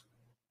falls.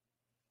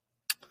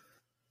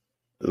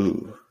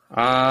 Ooh,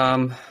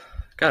 gotta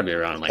be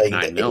around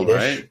 $9 million,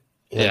 right?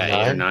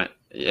 Yeah, 8 or 9.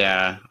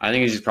 Yeah, I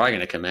think he's probably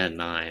going to command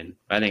 9.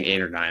 I think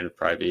 8 or 9 would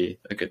probably be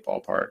a good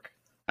ballpark,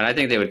 and I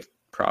think they would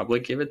probably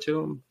give it to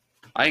him.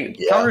 I think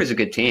Calgary's a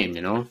good team,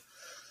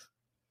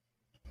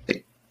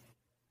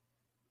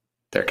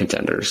 They're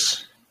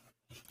contenders.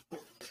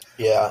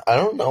 Yeah, I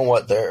don't know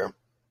what their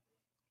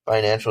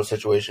financial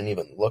situation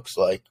even looks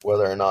like,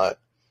 whether or not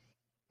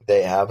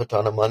they have a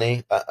ton of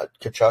money.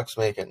 Kachuk's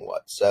making,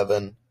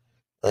 7?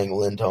 I think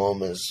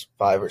Lindholm is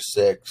 5 or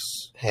 6.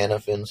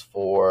 Hannafin's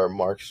 4.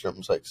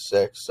 Markstrom's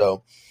 6.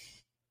 So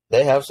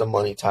they have some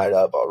money tied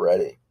up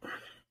already.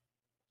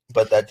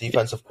 But that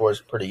defensive core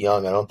is pretty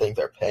young. I don't think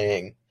they're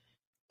paying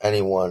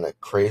anyone a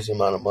crazy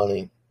amount of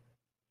money.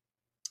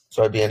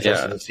 So I'd be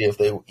interested to see if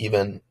they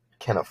even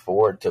can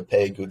afford to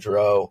pay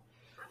Gaudreau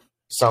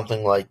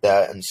something like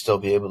that and still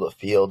be able to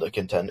field a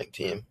contending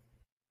team.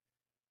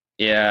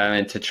 Yeah, I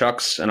mean,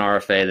 Tkachuk's an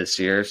RFA this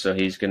year, so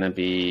he's going to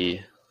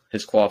be –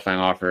 his qualifying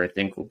offer, I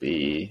think, will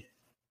be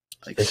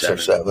 6 or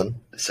 7.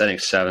 Setting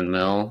 $7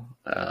 million,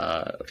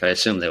 which I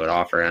assume they would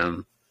offer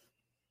him.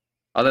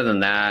 Other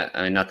than that,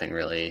 I mean, nothing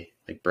really.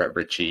 Brett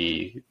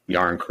Ritchie,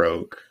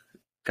 Yarncroke,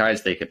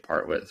 guys they could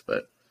part with,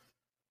 but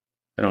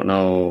I don't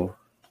know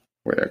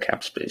where their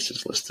cap space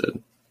is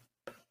listed.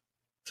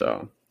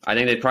 So I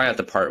think they'd probably have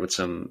to part with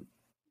some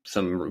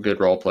good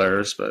role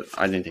players, but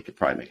I think they could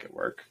probably make it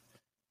work.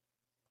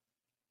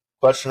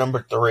 Question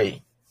number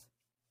 3.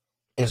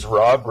 Is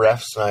Rob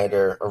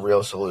Refsnyder a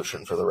real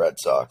solution for the Red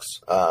Sox?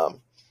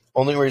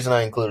 Only reason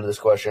I included this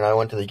question, I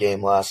went to the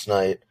game last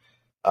night.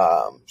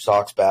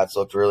 Sox bats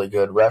looked really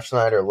good.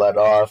 Refsnyder led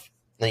off.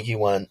 I think he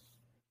went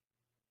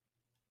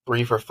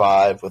 3 for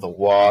 5 with a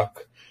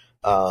walk.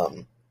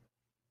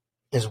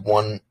 His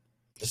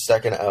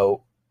second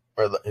out,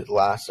 or his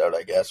last out,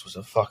 I guess, was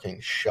a fucking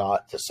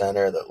shot to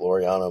center that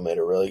Laureano made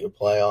a really good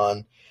play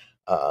on.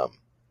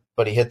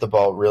 But he hit the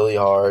ball really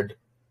hard.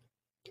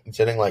 He's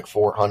hitting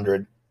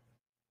 400.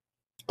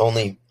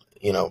 Only,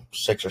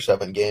 6 or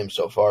 7 games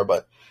so far,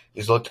 but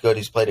he's looked good.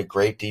 He's played a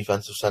great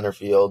defensive center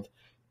field.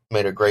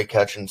 Made a great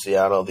catch in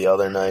Seattle the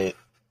other night.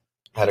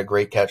 Had a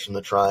great catch in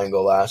the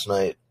Triangle last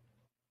night.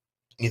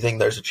 You think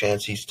there's a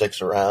chance he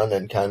sticks around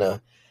and kind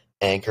of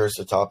anchors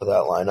the top of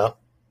that lineup?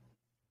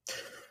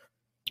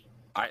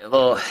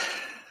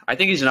 I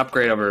think he's an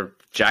upgrade over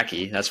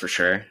Jackie, that's for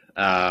sure.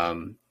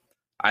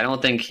 I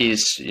don't think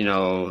he's,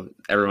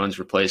 everyone's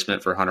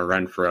replacement for Hunter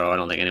Renfroe. I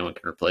don't think anyone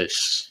can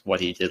replace what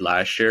he did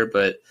last year.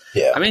 But,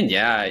 yeah. I mean,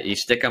 you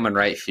stick him in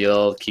right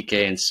field, Kike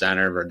in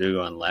center,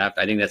 Verdugo on left.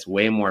 I think that's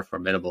way more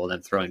formidable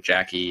than throwing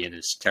Jackie and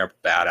his terrible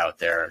bat out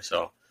there.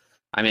 So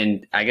I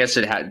mean, I guess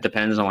it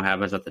depends on what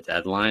happens at the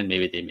deadline.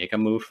 Maybe they make a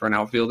move for an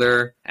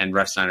outfielder, and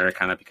Refsnyder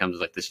kind of becomes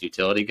like this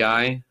utility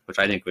guy, which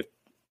I think would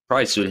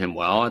probably suit him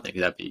well. I think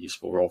that'd be a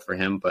useful role for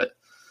him. But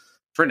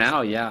for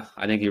now, yeah,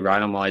 I think you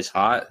ride him while he's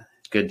hot.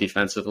 Good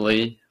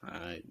defensively.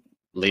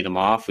 Lead him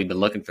off. We've been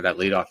looking for that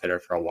leadoff hitter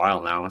for a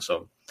while now.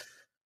 So,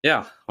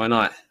 yeah, why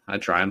not?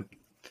 I'd try him.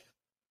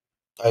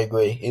 I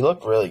agree. He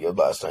looked really good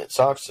last night.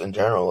 Sox in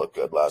general looked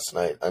good last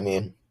night. I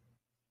mean,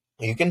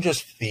 you can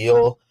just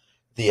feel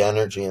the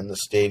energy in the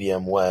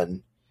stadium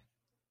when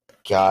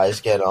guys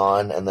get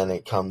on, and then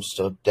it comes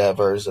to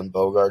Devers and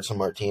Bogarts and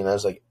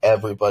Martinez. Like,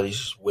 everybody's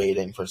just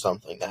waiting for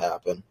something to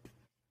happen.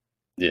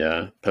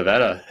 Yeah,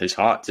 Pivetta, he's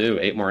hot too.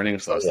 8 more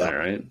innings last night,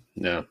 right?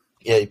 Yeah.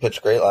 Yeah, he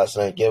pitched great last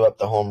night. Gave up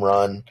the home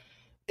run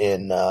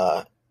in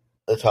the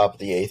top of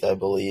the 8th, I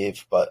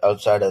believe. But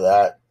outside of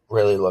that,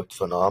 really looked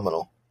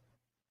phenomenal.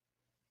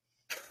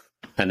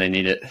 And they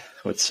need it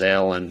with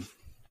Sale and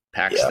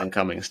Paxton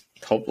coming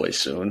hopefully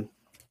soon.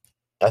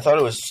 I thought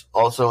it was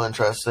also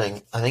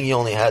interesting. I think he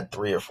only had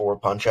 3 or 4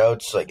 punch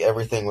outs. Like,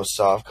 everything was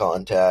soft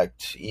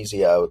contact,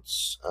 easy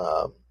outs,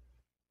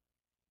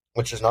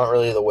 which is not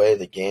really the way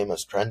the game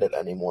has trended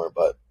anymore.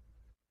 But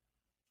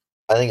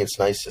I think it's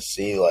nice to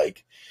see,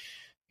 like,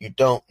 you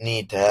don't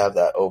need to have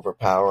that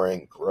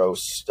overpowering,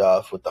 gross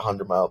stuff with the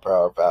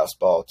 100-mile-per-hour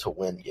fastball to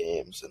win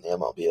games in the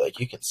MLB. Like,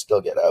 you can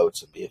still get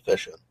outs and be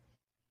efficient.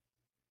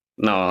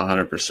 No,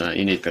 100%.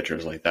 You need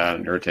pitchers like that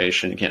in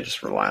rotation. You can't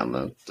just rely on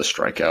the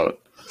strikeout.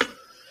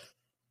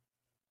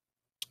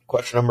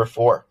 Question number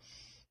 4.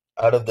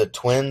 Out of the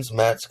Twins,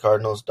 Mets,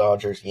 Cardinals,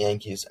 Dodgers,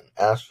 Yankees, and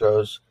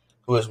Astros,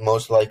 who is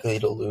most likely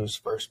to lose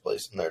first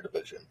place in their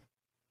division?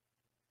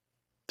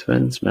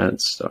 Twins,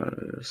 Mets,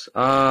 Dodgers.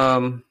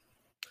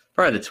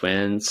 Probably the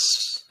Twins.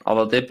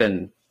 Although they've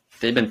been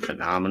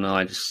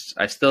phenomenal.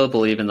 I still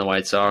believe in the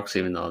White Sox,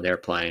 even though they're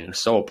playing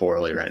so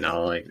poorly right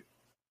now. Like,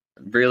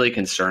 really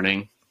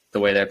concerning the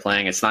way they're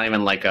playing. It's not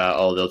even like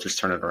they'll just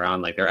turn it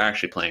around. Like, they're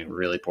actually playing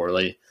really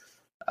poorly.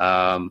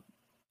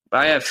 But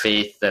I have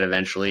faith that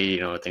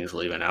eventually, things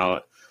will even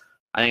out.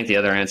 I think the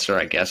other answer,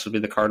 I guess, would be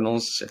the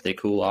Cardinals if they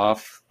cool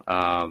off.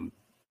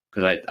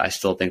 Because I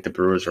still think the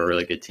Brewers are a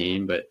really good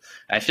team. But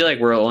I feel like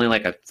we're only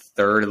like a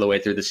third of the way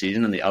through the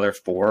season, and the other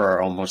 4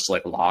 are almost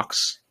like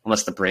locks,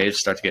 unless the Braves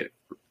start to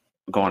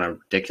go on a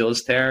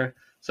ridiculous tear.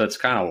 So it's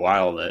kind of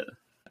wild that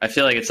I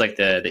feel like it's like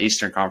the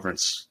Eastern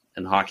Conference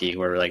in hockey,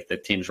 where like the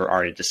teams were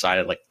already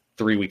decided like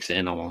 3 weeks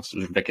in almost. It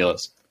was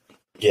ridiculous.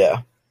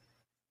 Yeah.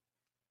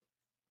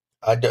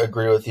 I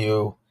agree with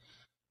you.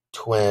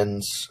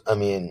 Twins. I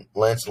mean,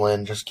 Lance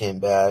Lynn just came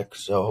back,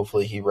 so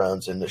hopefully he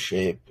rounds into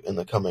shape in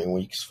the coming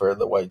weeks for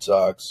the White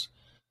Sox.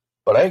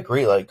 But I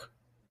agree, like,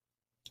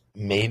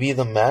 maybe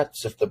the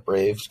Mets if the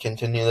Braves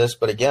continue this.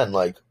 But again,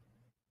 like,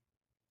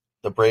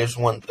 the Braves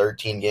won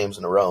 13 games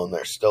in a row, and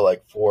they're still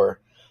like 4-5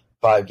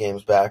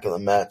 games back of the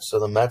Mets. So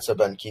the Mets have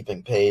been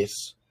keeping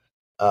pace.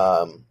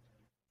 I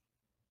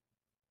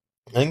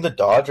think the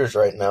Dodgers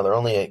right now, they're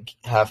only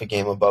half a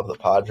game above the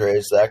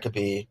Padres. That could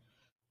be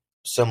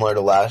similar to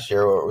last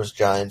year where it was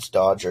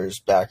Giants-Dodgers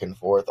back and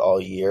forth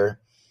all year.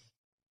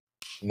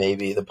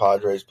 Maybe the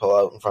Padres pull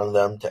out in front of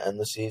them to end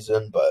the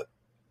season, but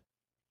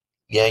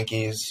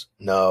Yankees,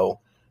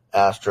 no.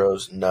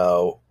 Astros,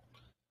 no.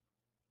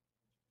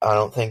 I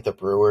don't think the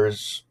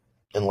Brewers,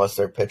 unless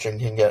their pitching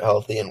can get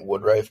healthy and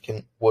Woodruff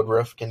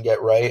can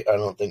get right, I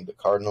don't think the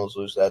Cardinals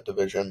lose that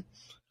division.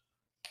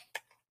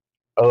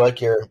 I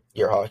like your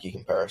hockey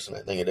comparison.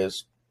 I think it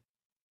is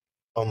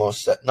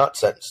almost not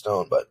set in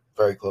stone, but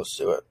very close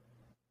to it.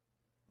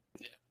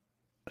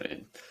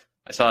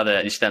 I saw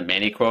that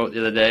Manny quote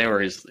the other day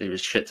where he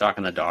was shit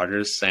talking the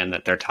Dodgers, saying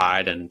that they're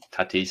tied and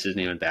Tatis isn't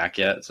even back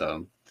yet.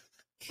 So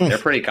they're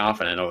pretty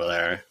confident over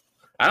there.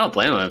 I don't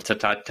blame them. If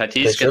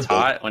Tatis gets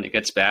hot when he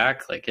gets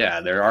back, like, yeah,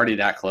 they're already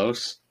that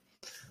close.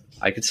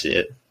 I could see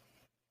it.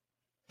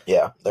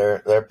 Yeah,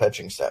 their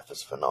pitching staff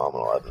is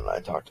phenomenal. Evan and I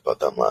talked about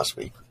them last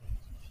week.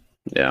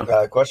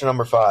 Yeah. Question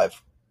number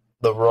 5.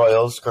 The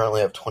Royals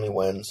currently have 20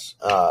 wins.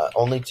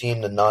 Only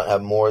team to not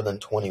have more than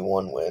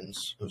 21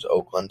 wins, who's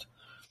Oakland.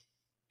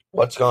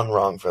 What's gone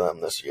wrong for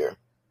them this year?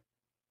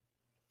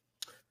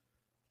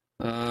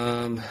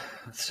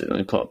 Let's see. Let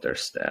me pull up their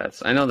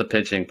stats. I know the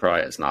pitching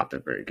probably has not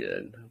been very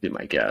good, would be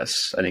my guess.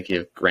 I think you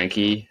have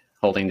Greinke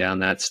holding down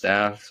that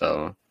staff.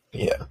 So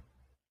yeah,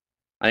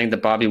 I think the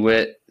Bobby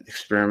Witt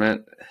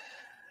experiment,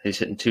 he's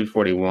hitting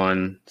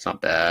 241. It's not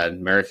bad.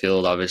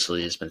 Merrifield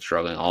obviously has been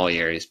struggling all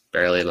year. He's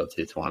barely above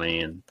 220.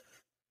 And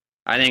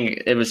I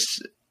think it was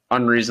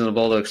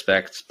unreasonable to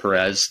expect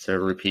Perez to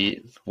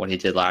repeat what he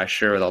did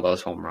last year with all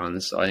those home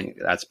runs. So I think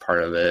that's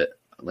part of it.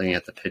 Looking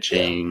at the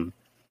pitching,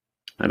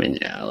 I mean,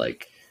 yeah,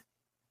 like,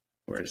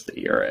 where's the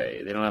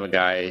ERA? They don't have a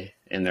guy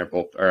in their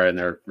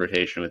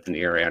rotation with an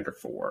ERA under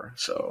 4,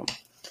 so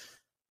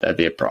that'd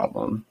be a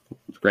problem.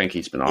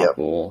 Greinke's been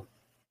awful.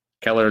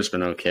 Keller's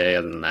been okay.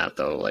 Other than that,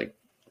 though, like,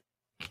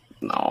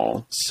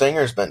 no.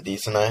 Singer's been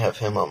decent. I have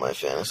him on my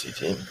fantasy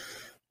team.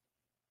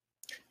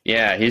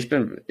 Yeah, he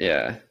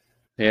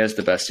has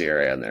the best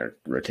ERA on their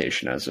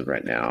rotation as of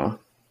right now.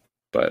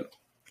 But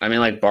I mean,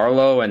 like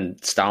Barlow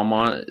and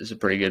Stalmont is a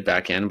pretty good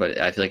back end, but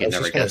I feel like it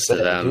never gets to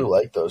them. I do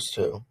like those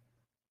two.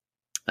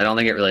 I don't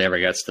think it really ever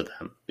gets to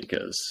them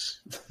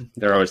because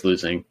they're always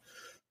losing.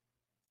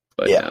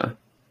 But yeah,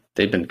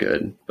 they've been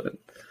good. But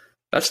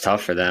that's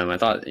tough for them. I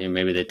thought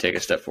maybe they'd take a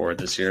step forward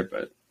this year,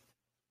 but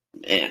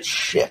man,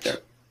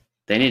 shit,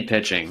 they need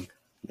pitching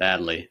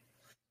badly.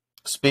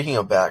 Speaking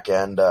of back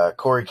end,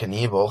 Corey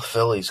Knebel,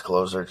 Phillies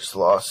closer, just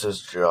lost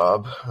his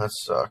job. That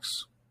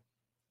sucks.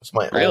 It's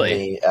my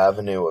only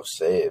avenue of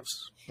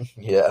saves.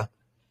 Yeah.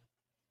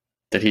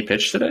 Did he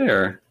pitch today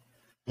or?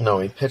 No,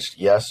 he pitched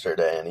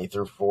yesterday, and he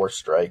threw 4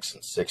 strikes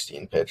and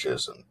 16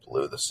 pitches and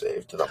blew the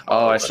save to the Marlins.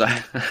 Oh, I saw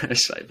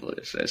blew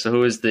the save. So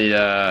who's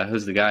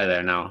the guy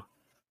there now?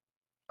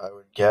 I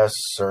would guess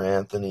Sir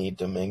Anthony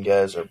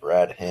Dominguez or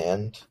Brad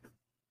Hand.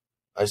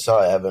 I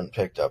saw Evan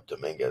picked up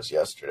Dominguez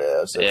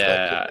yesterday. As if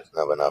that doesn't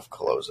have enough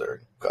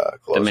closers.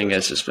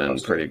 Dominguez has been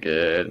pretty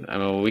good. I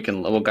mean,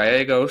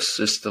 Gallegos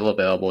is still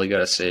available. He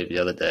got a save the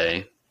other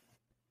day.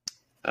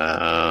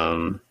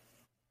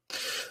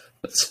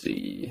 Let's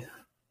see.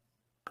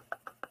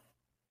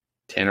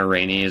 Tanner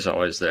Rainey is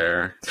always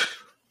there.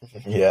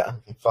 Yeah,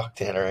 fuck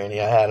Tanner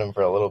Rainey. I had him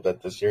for a little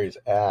bit this year. He's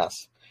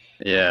ass.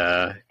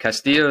 Yeah,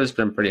 Castillo has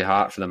been pretty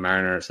hot for the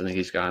Mariners. I think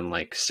he's gone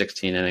like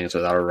 16 innings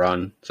without a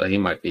run, so he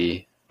might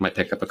pick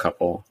up a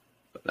couple.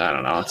 I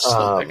don't know. It's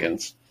still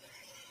Pickens.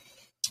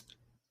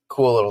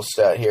 Cool little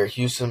stat here.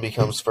 Houston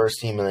becomes first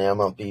team in the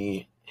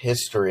MLB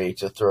history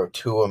to throw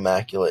 2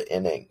 immaculate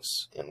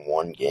innings in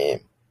one game.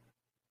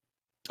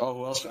 Oh,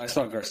 who else? I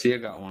saw Garcia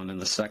got one in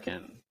the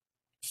second.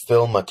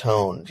 Phil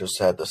Matone just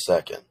had the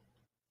second.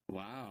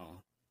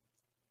 Wow.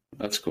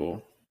 That's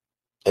cool.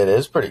 It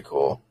is pretty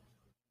cool.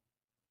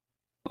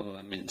 Well,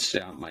 that means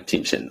my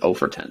team's hitting 0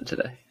 for 10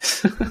 today.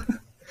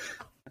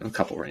 A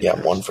couple Rangers.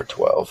 Yeah, 1 for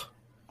 12.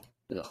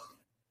 Ugh.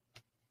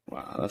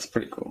 Wow, that's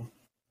pretty cool.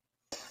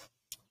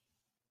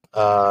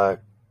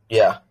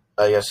 Yeah,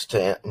 I guess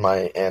my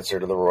answer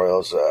to the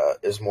Royals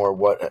is more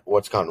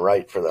what's gone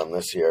right for them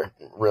this year.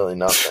 Really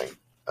nothing.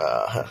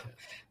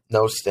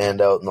 No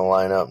standout in the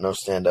lineup, no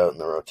standout in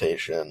the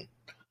rotation.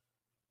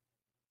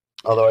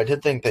 Although I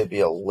did think they'd be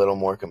a little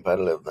more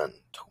competitive than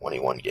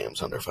 21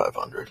 games under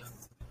 500.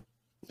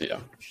 Yeah,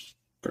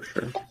 for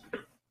sure.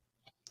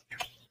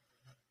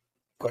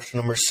 Question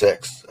number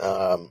 6.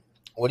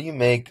 What do you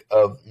make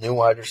of new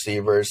wide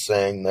receivers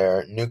saying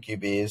they're new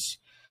QBs?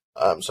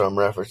 So I'm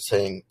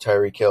referencing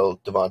Tyreek Hill,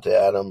 Devontae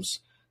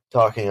Adams,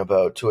 talking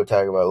about Tua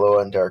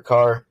Tagovailoa and Derek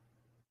Carr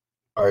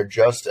are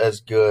just as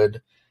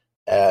good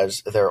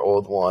as their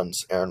old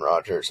ones, Aaron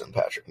Rodgers and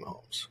Patrick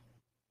Mahomes.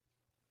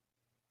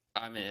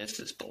 I mean, it's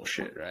just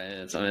bullshit, right?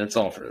 It's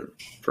all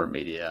for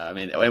media. I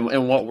mean,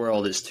 in what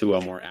world is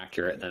Tua more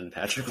accurate than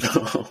Patrick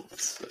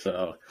Mahomes?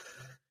 So,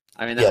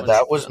 I mean,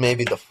 that was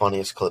maybe the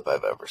funniest clip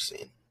I've ever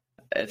seen.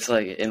 It's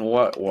like, in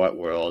what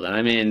world? And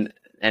I mean,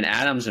 and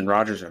Adams and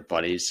Rodgers are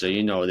buddies, so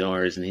the only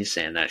reason he's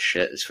saying that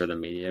shit is for the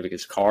media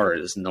because Carr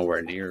is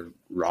nowhere near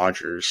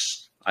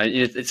Rodgers.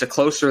 It's a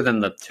closer than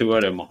the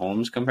Tua to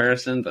Mahomes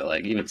comparison, but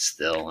like even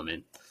still, I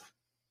mean,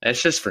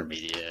 it's just for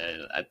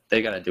media.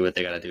 They got to do what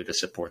they got to do to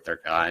support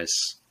their guys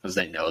because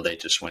they know they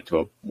just went to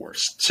a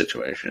worse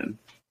situation.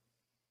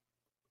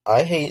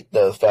 I hate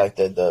the fact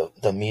that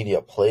the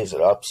media plays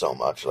it up so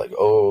much. Like,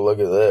 oh, look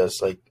at this.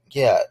 Like,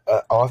 yeah,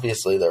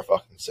 obviously they're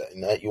fucking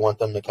saying that. You want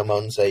them to come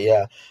out and say,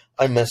 yeah,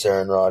 I miss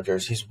Aaron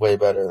Rodgers. He's way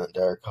better than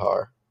Derek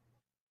Carr.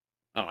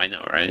 Oh, I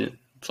know, right?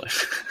 It's like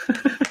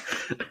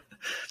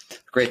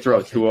great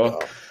throw, Tua.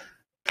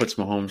 Puts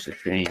Mahomes to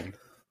shame.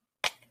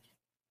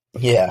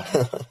 Yeah.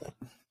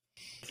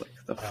 It's like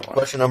the fuck.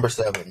 Question number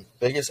 7.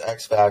 Biggest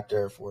X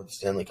factor for the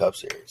Stanley Cup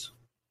Series?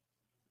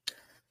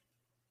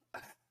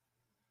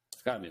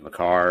 It's got to be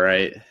McCarr,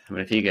 right? I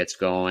mean, if he gets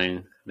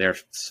going,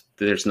 there's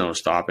no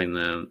stopping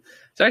them.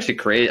 It's actually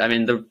crazy. I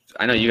mean,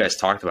 I know you guys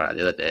talked about it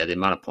the other day. The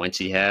amount of points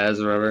he has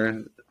or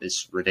whatever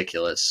is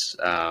ridiculous.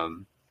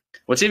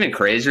 What's even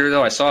crazier,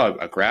 though, I saw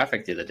a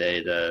graphic the other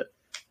day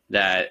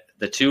that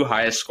the 2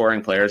 highest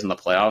scoring players in the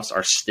playoffs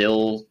are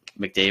still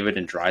McDavid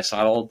and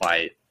Draisaitl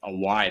by a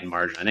wide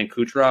margin. I think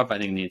Kucherov,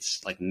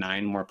 needs like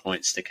 9 more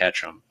points to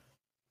catch him,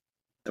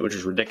 which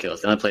is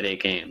ridiculous. They only played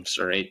 8 games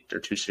or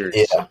 2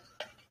 series. Yeah.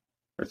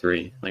 Or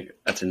 3. Like,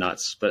 that's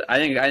nuts. But I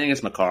think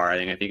it's McCarr. I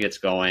think if he gets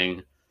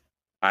going,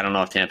 I don't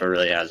know if Tampa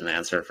really has an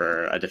answer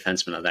for a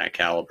defenseman of that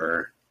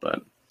caliber,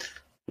 but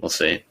we'll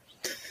see.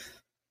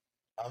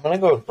 I'm going to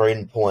go with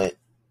Braden Point.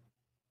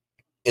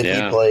 If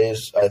he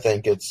plays, I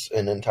think it's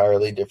an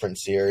entirely different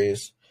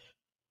series.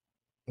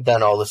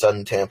 Then all of a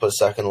sudden, Tampa's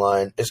second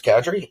line. Is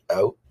Kadri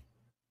out?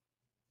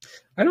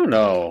 I don't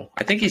know.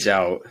 I think he's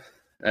out,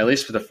 at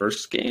least for the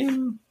first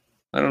game.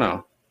 I don't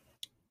know.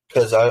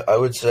 Because I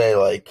would say,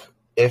 like,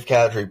 if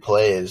Kadri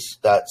plays,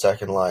 that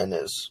second line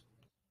is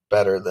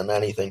better than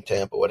anything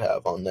Tampa would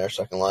have on their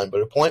second line.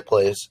 But if Point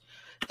plays,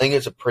 I think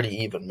it's a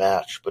pretty even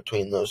match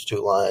between those 2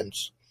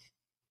 lines.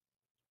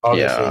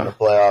 Obviously, in the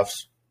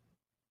playoffs,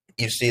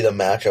 you see the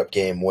matchup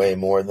game way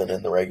more than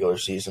in the regular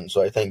season.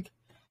 So I think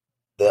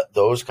that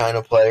those kind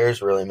of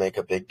players really make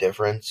a big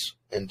difference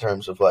in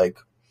terms of, like,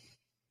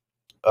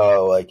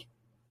 oh, like,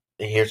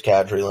 here's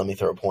Kadri, let me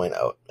throw a point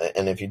out.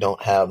 And if you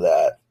don't have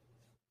that,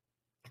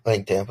 I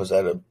think Tampa's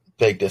at a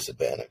big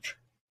disadvantage.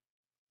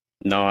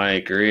 No, I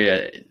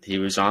agree. He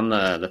was on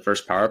the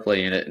first power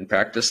play unit in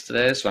practice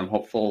today, so I'm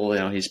hopeful,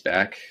 he's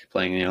back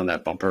playing,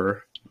 that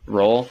bumper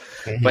role.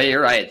 Mm-hmm. But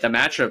you're right. The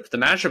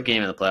matchup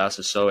game in the playoffs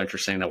is so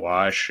interesting to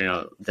watch.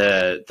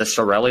 The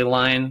Cirelli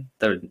line,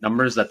 the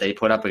numbers that they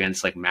put up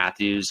against like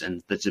Matthews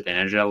and the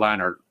Zibanejad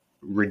line are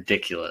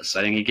ridiculous.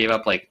 I think he gave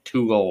up like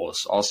 2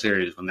 goals all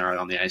series when they're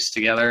on the ice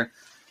together.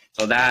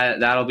 So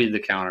that'll be the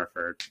counter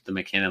for the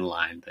McKinnon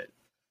line. But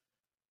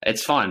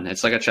it's fun.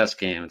 It's like a chess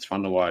game. It's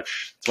fun to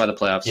watch. That's why the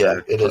playoffs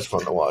it is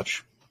fun to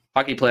watch.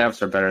 Hockey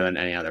playoffs are better than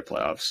any other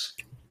playoffs,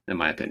 in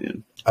my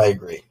opinion. I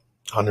agree.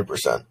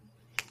 100%.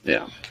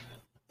 Yeah.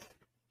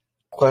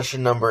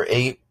 Question number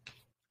 8.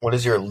 What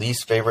is your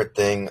least favorite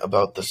thing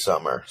about the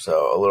summer?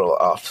 So a little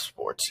off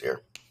sports here.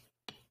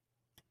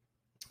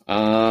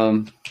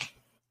 Honestly,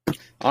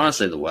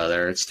 the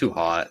weather. It's too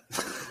hot.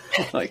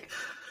 Like,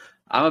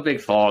 I'm a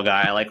big fall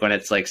guy. I like when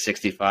it's like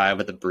 65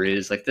 with the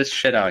breeze. Like this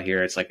shit out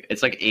here, it's like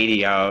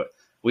 80 out.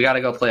 We got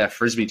to go play a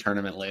frisbee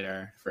tournament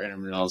later for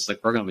intramurals. Like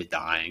we're gonna be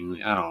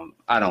dying.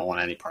 I don't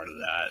want any part of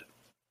that.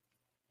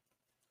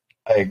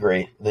 I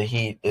agree. The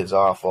heat is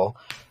awful,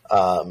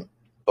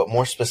 but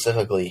more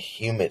specifically,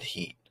 humid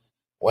heat.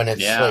 When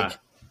it's like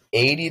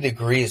 80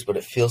 degrees, but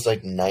it feels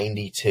like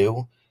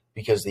 92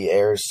 because the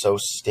air is so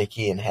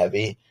sticky and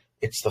heavy.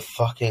 It's the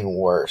fucking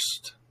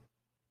worst.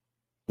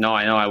 No,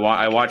 I know.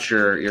 I watch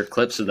your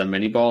clips of the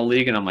mini ball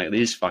league, and I'm like,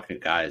 these fucking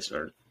guys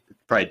are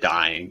probably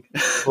dying.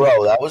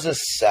 Bro, that was a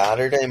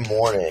Saturday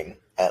morning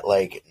at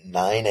like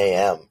 9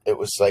 a.m. It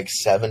was like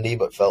 70,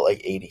 but felt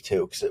like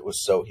 82 because it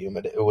was so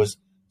humid. It was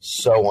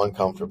so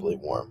uncomfortably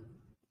warm.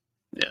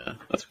 Yeah,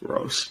 that's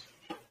gross.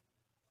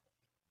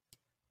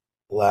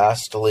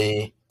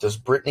 Lastly, does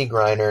Brittany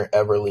Griner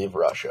ever leave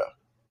Russia?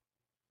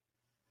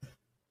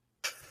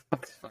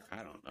 Fuck,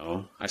 I don't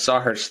know. I saw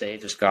her stay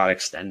just got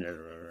extended.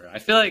 I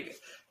feel like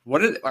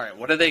what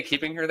are they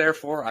keeping her there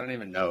for? I don't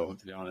even know,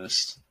 to be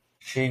honest.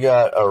 She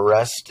got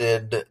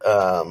arrested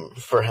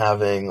for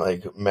having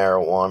like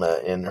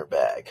marijuana in her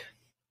bag.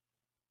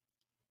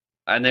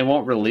 And they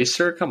won't release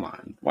her? Come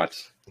on. What?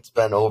 It's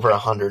been over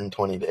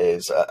 120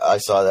 days. I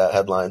saw that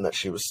headline that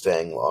she was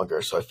staying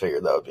longer, so I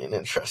figured that would be an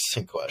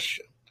interesting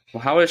question.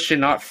 Well, how is she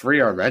not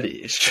free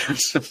already? It's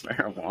just some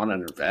marijuana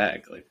in her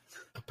bag. Like,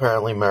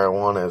 apparently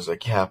marijuana is a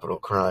capital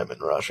crime in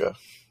Russia.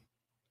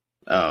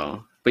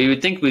 Oh. But you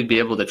would think we'd be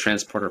able to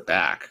transport her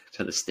back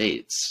to the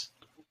States.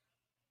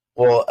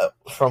 Well,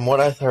 from what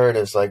I've heard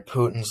is like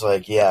Putin's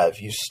like, yeah,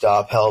 if you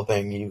stop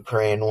helping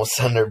Ukraine, we'll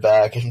send her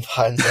back. And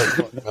Biden's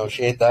like, no,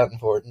 she ain't that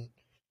important.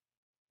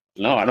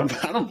 No, I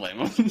don't blame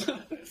him.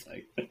 It's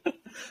like,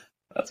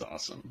 that's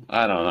awesome.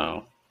 I don't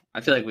know.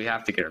 I feel like we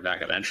have to get her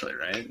back eventually,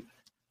 right?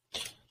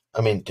 I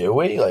mean, do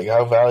we? Like,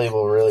 how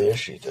valuable really is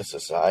she to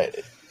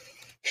society?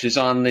 She's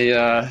on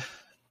the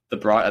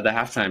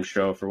halftime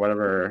show for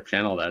whatever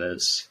channel that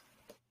is.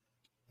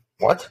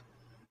 What?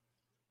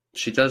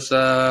 She does.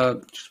 I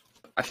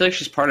feel like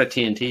she's part of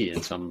TNT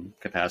in some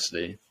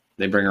capacity.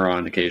 They bring her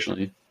on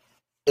occasionally.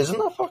 Isn't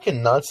that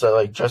fucking nuts that,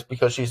 like, just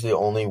because she's the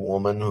only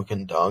woman who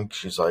can dunk,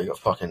 she's, like, a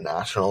fucking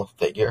national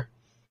figure?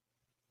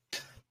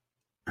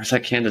 Or is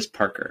that Candace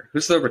Parker?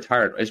 Who's the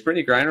retired? Is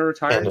Brittany Griner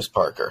retired? Candace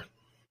Parker.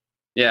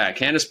 Yeah,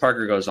 Candace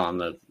Parker goes on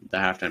the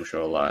halftime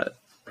show a lot.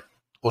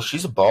 Well,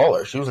 she's a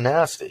baller. She was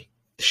nasty.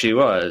 She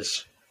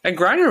was. And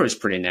Griner was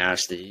pretty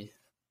nasty.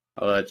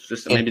 Oh, that's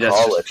just in maybe college,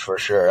 that's just, for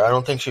sure. I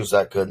don't think she was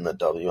that good in the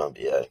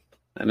WNBA.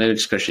 Maybe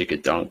just because she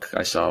could dunk.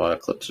 I saw a lot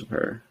of clips of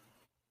her.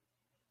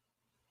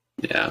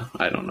 Yeah,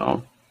 I don't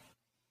know.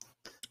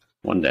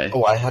 One day.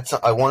 Oh,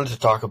 I wanted to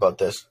talk about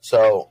this.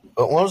 So,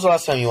 when was the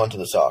last time you went to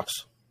the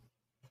Sox?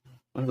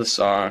 One of the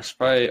Sox.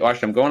 Probably. Well,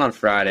 actually, I'm going on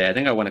Friday. I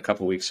think I went a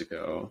couple weeks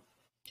ago.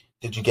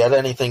 Did you get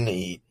anything to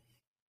eat?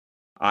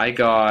 I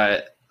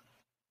got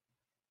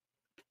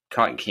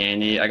cotton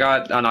candy. I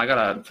got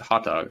a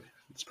hot dog.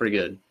 It's pretty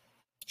good.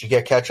 Did you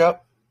get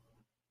ketchup?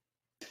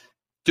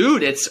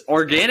 Dude, it's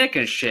organic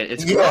and shit.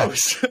 It's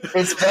gross.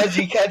 It's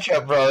veggie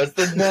ketchup, bro. It's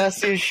the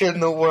nastiest shit in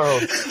the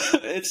world.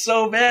 It's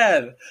so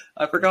bad.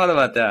 I forgot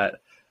about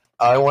that.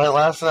 I went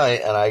last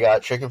night and I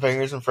got chicken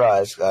fingers and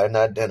fries. I hadn't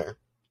had dinner.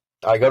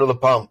 I go to the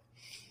pump.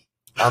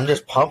 I'm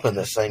just pumping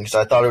this thing because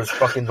I thought it was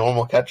fucking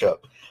normal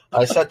ketchup.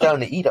 I sat down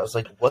to eat. I was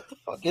like, what the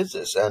fuck is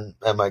this? And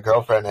my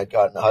girlfriend had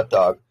gotten a hot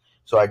dog,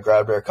 so I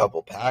grabbed her a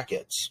couple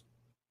packets.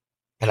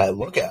 And I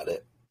look at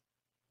it.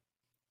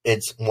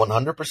 It's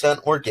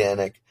 100%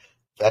 organic,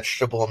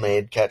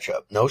 vegetable-made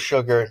ketchup. No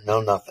sugar,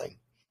 no nothing.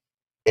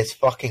 It's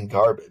fucking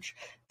garbage.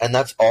 And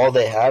that's all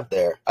they have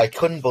there. I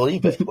couldn't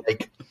believe it.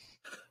 Like,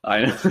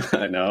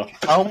 I know.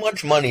 How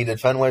much money did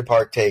Fenway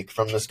Park take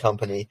from this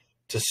company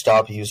to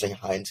stop using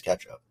Heinz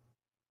ketchup?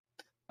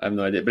 I have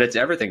no idea. But it's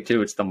everything,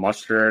 too. It's the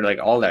mustard, like,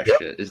 all that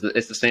shit.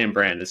 It's the same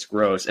brand. It's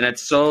gross. And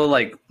it's so,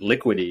 like,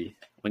 liquidy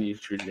when you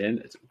shoot it in.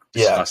 It's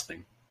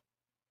disgusting.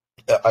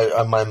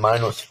 My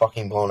mind was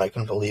fucking blown. I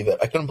couldn't believe it.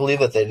 I couldn't believe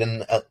that they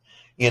didn't,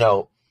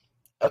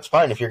 That's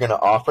fine if you're going to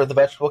offer the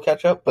vegetable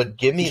ketchup, but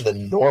give me the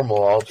normal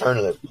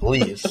alternative,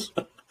 please.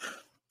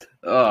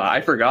 Oh,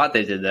 I forgot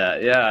they did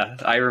that. Yeah,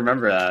 I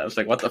remember that. I was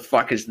like, what the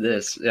fuck is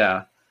this?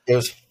 Yeah. It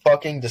was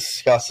fucking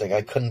disgusting.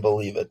 I couldn't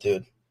believe it,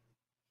 dude.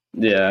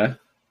 Yeah.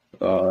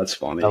 Oh, that's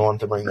funny. I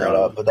wanted to bring that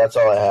up, but that's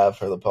all I have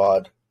for the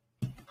pod.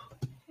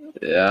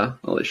 Yeah,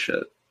 holy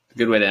shit.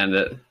 Good way to end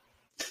it.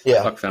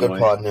 Yeah, good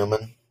pod,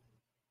 Newman.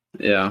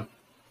 Yeah.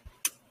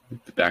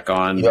 Back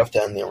on. You have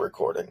to end the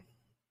recording.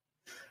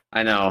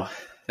 I know.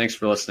 Thanks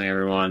for listening,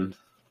 everyone.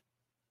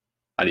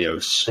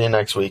 Adios. See you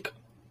next week.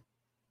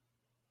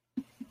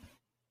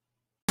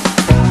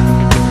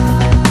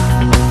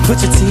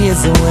 Put your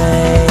tears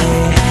away,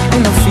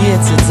 with no fear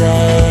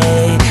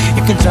today.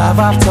 You can drive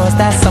off towards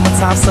that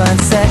summertime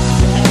sunset.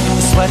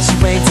 It's what you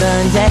ain't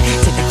done yet.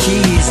 Take the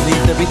keys,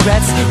 leave the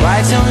regrets.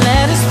 Write your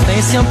letters,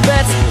 place your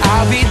bets.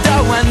 I'll be the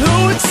one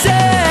who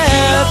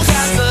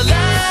accepts.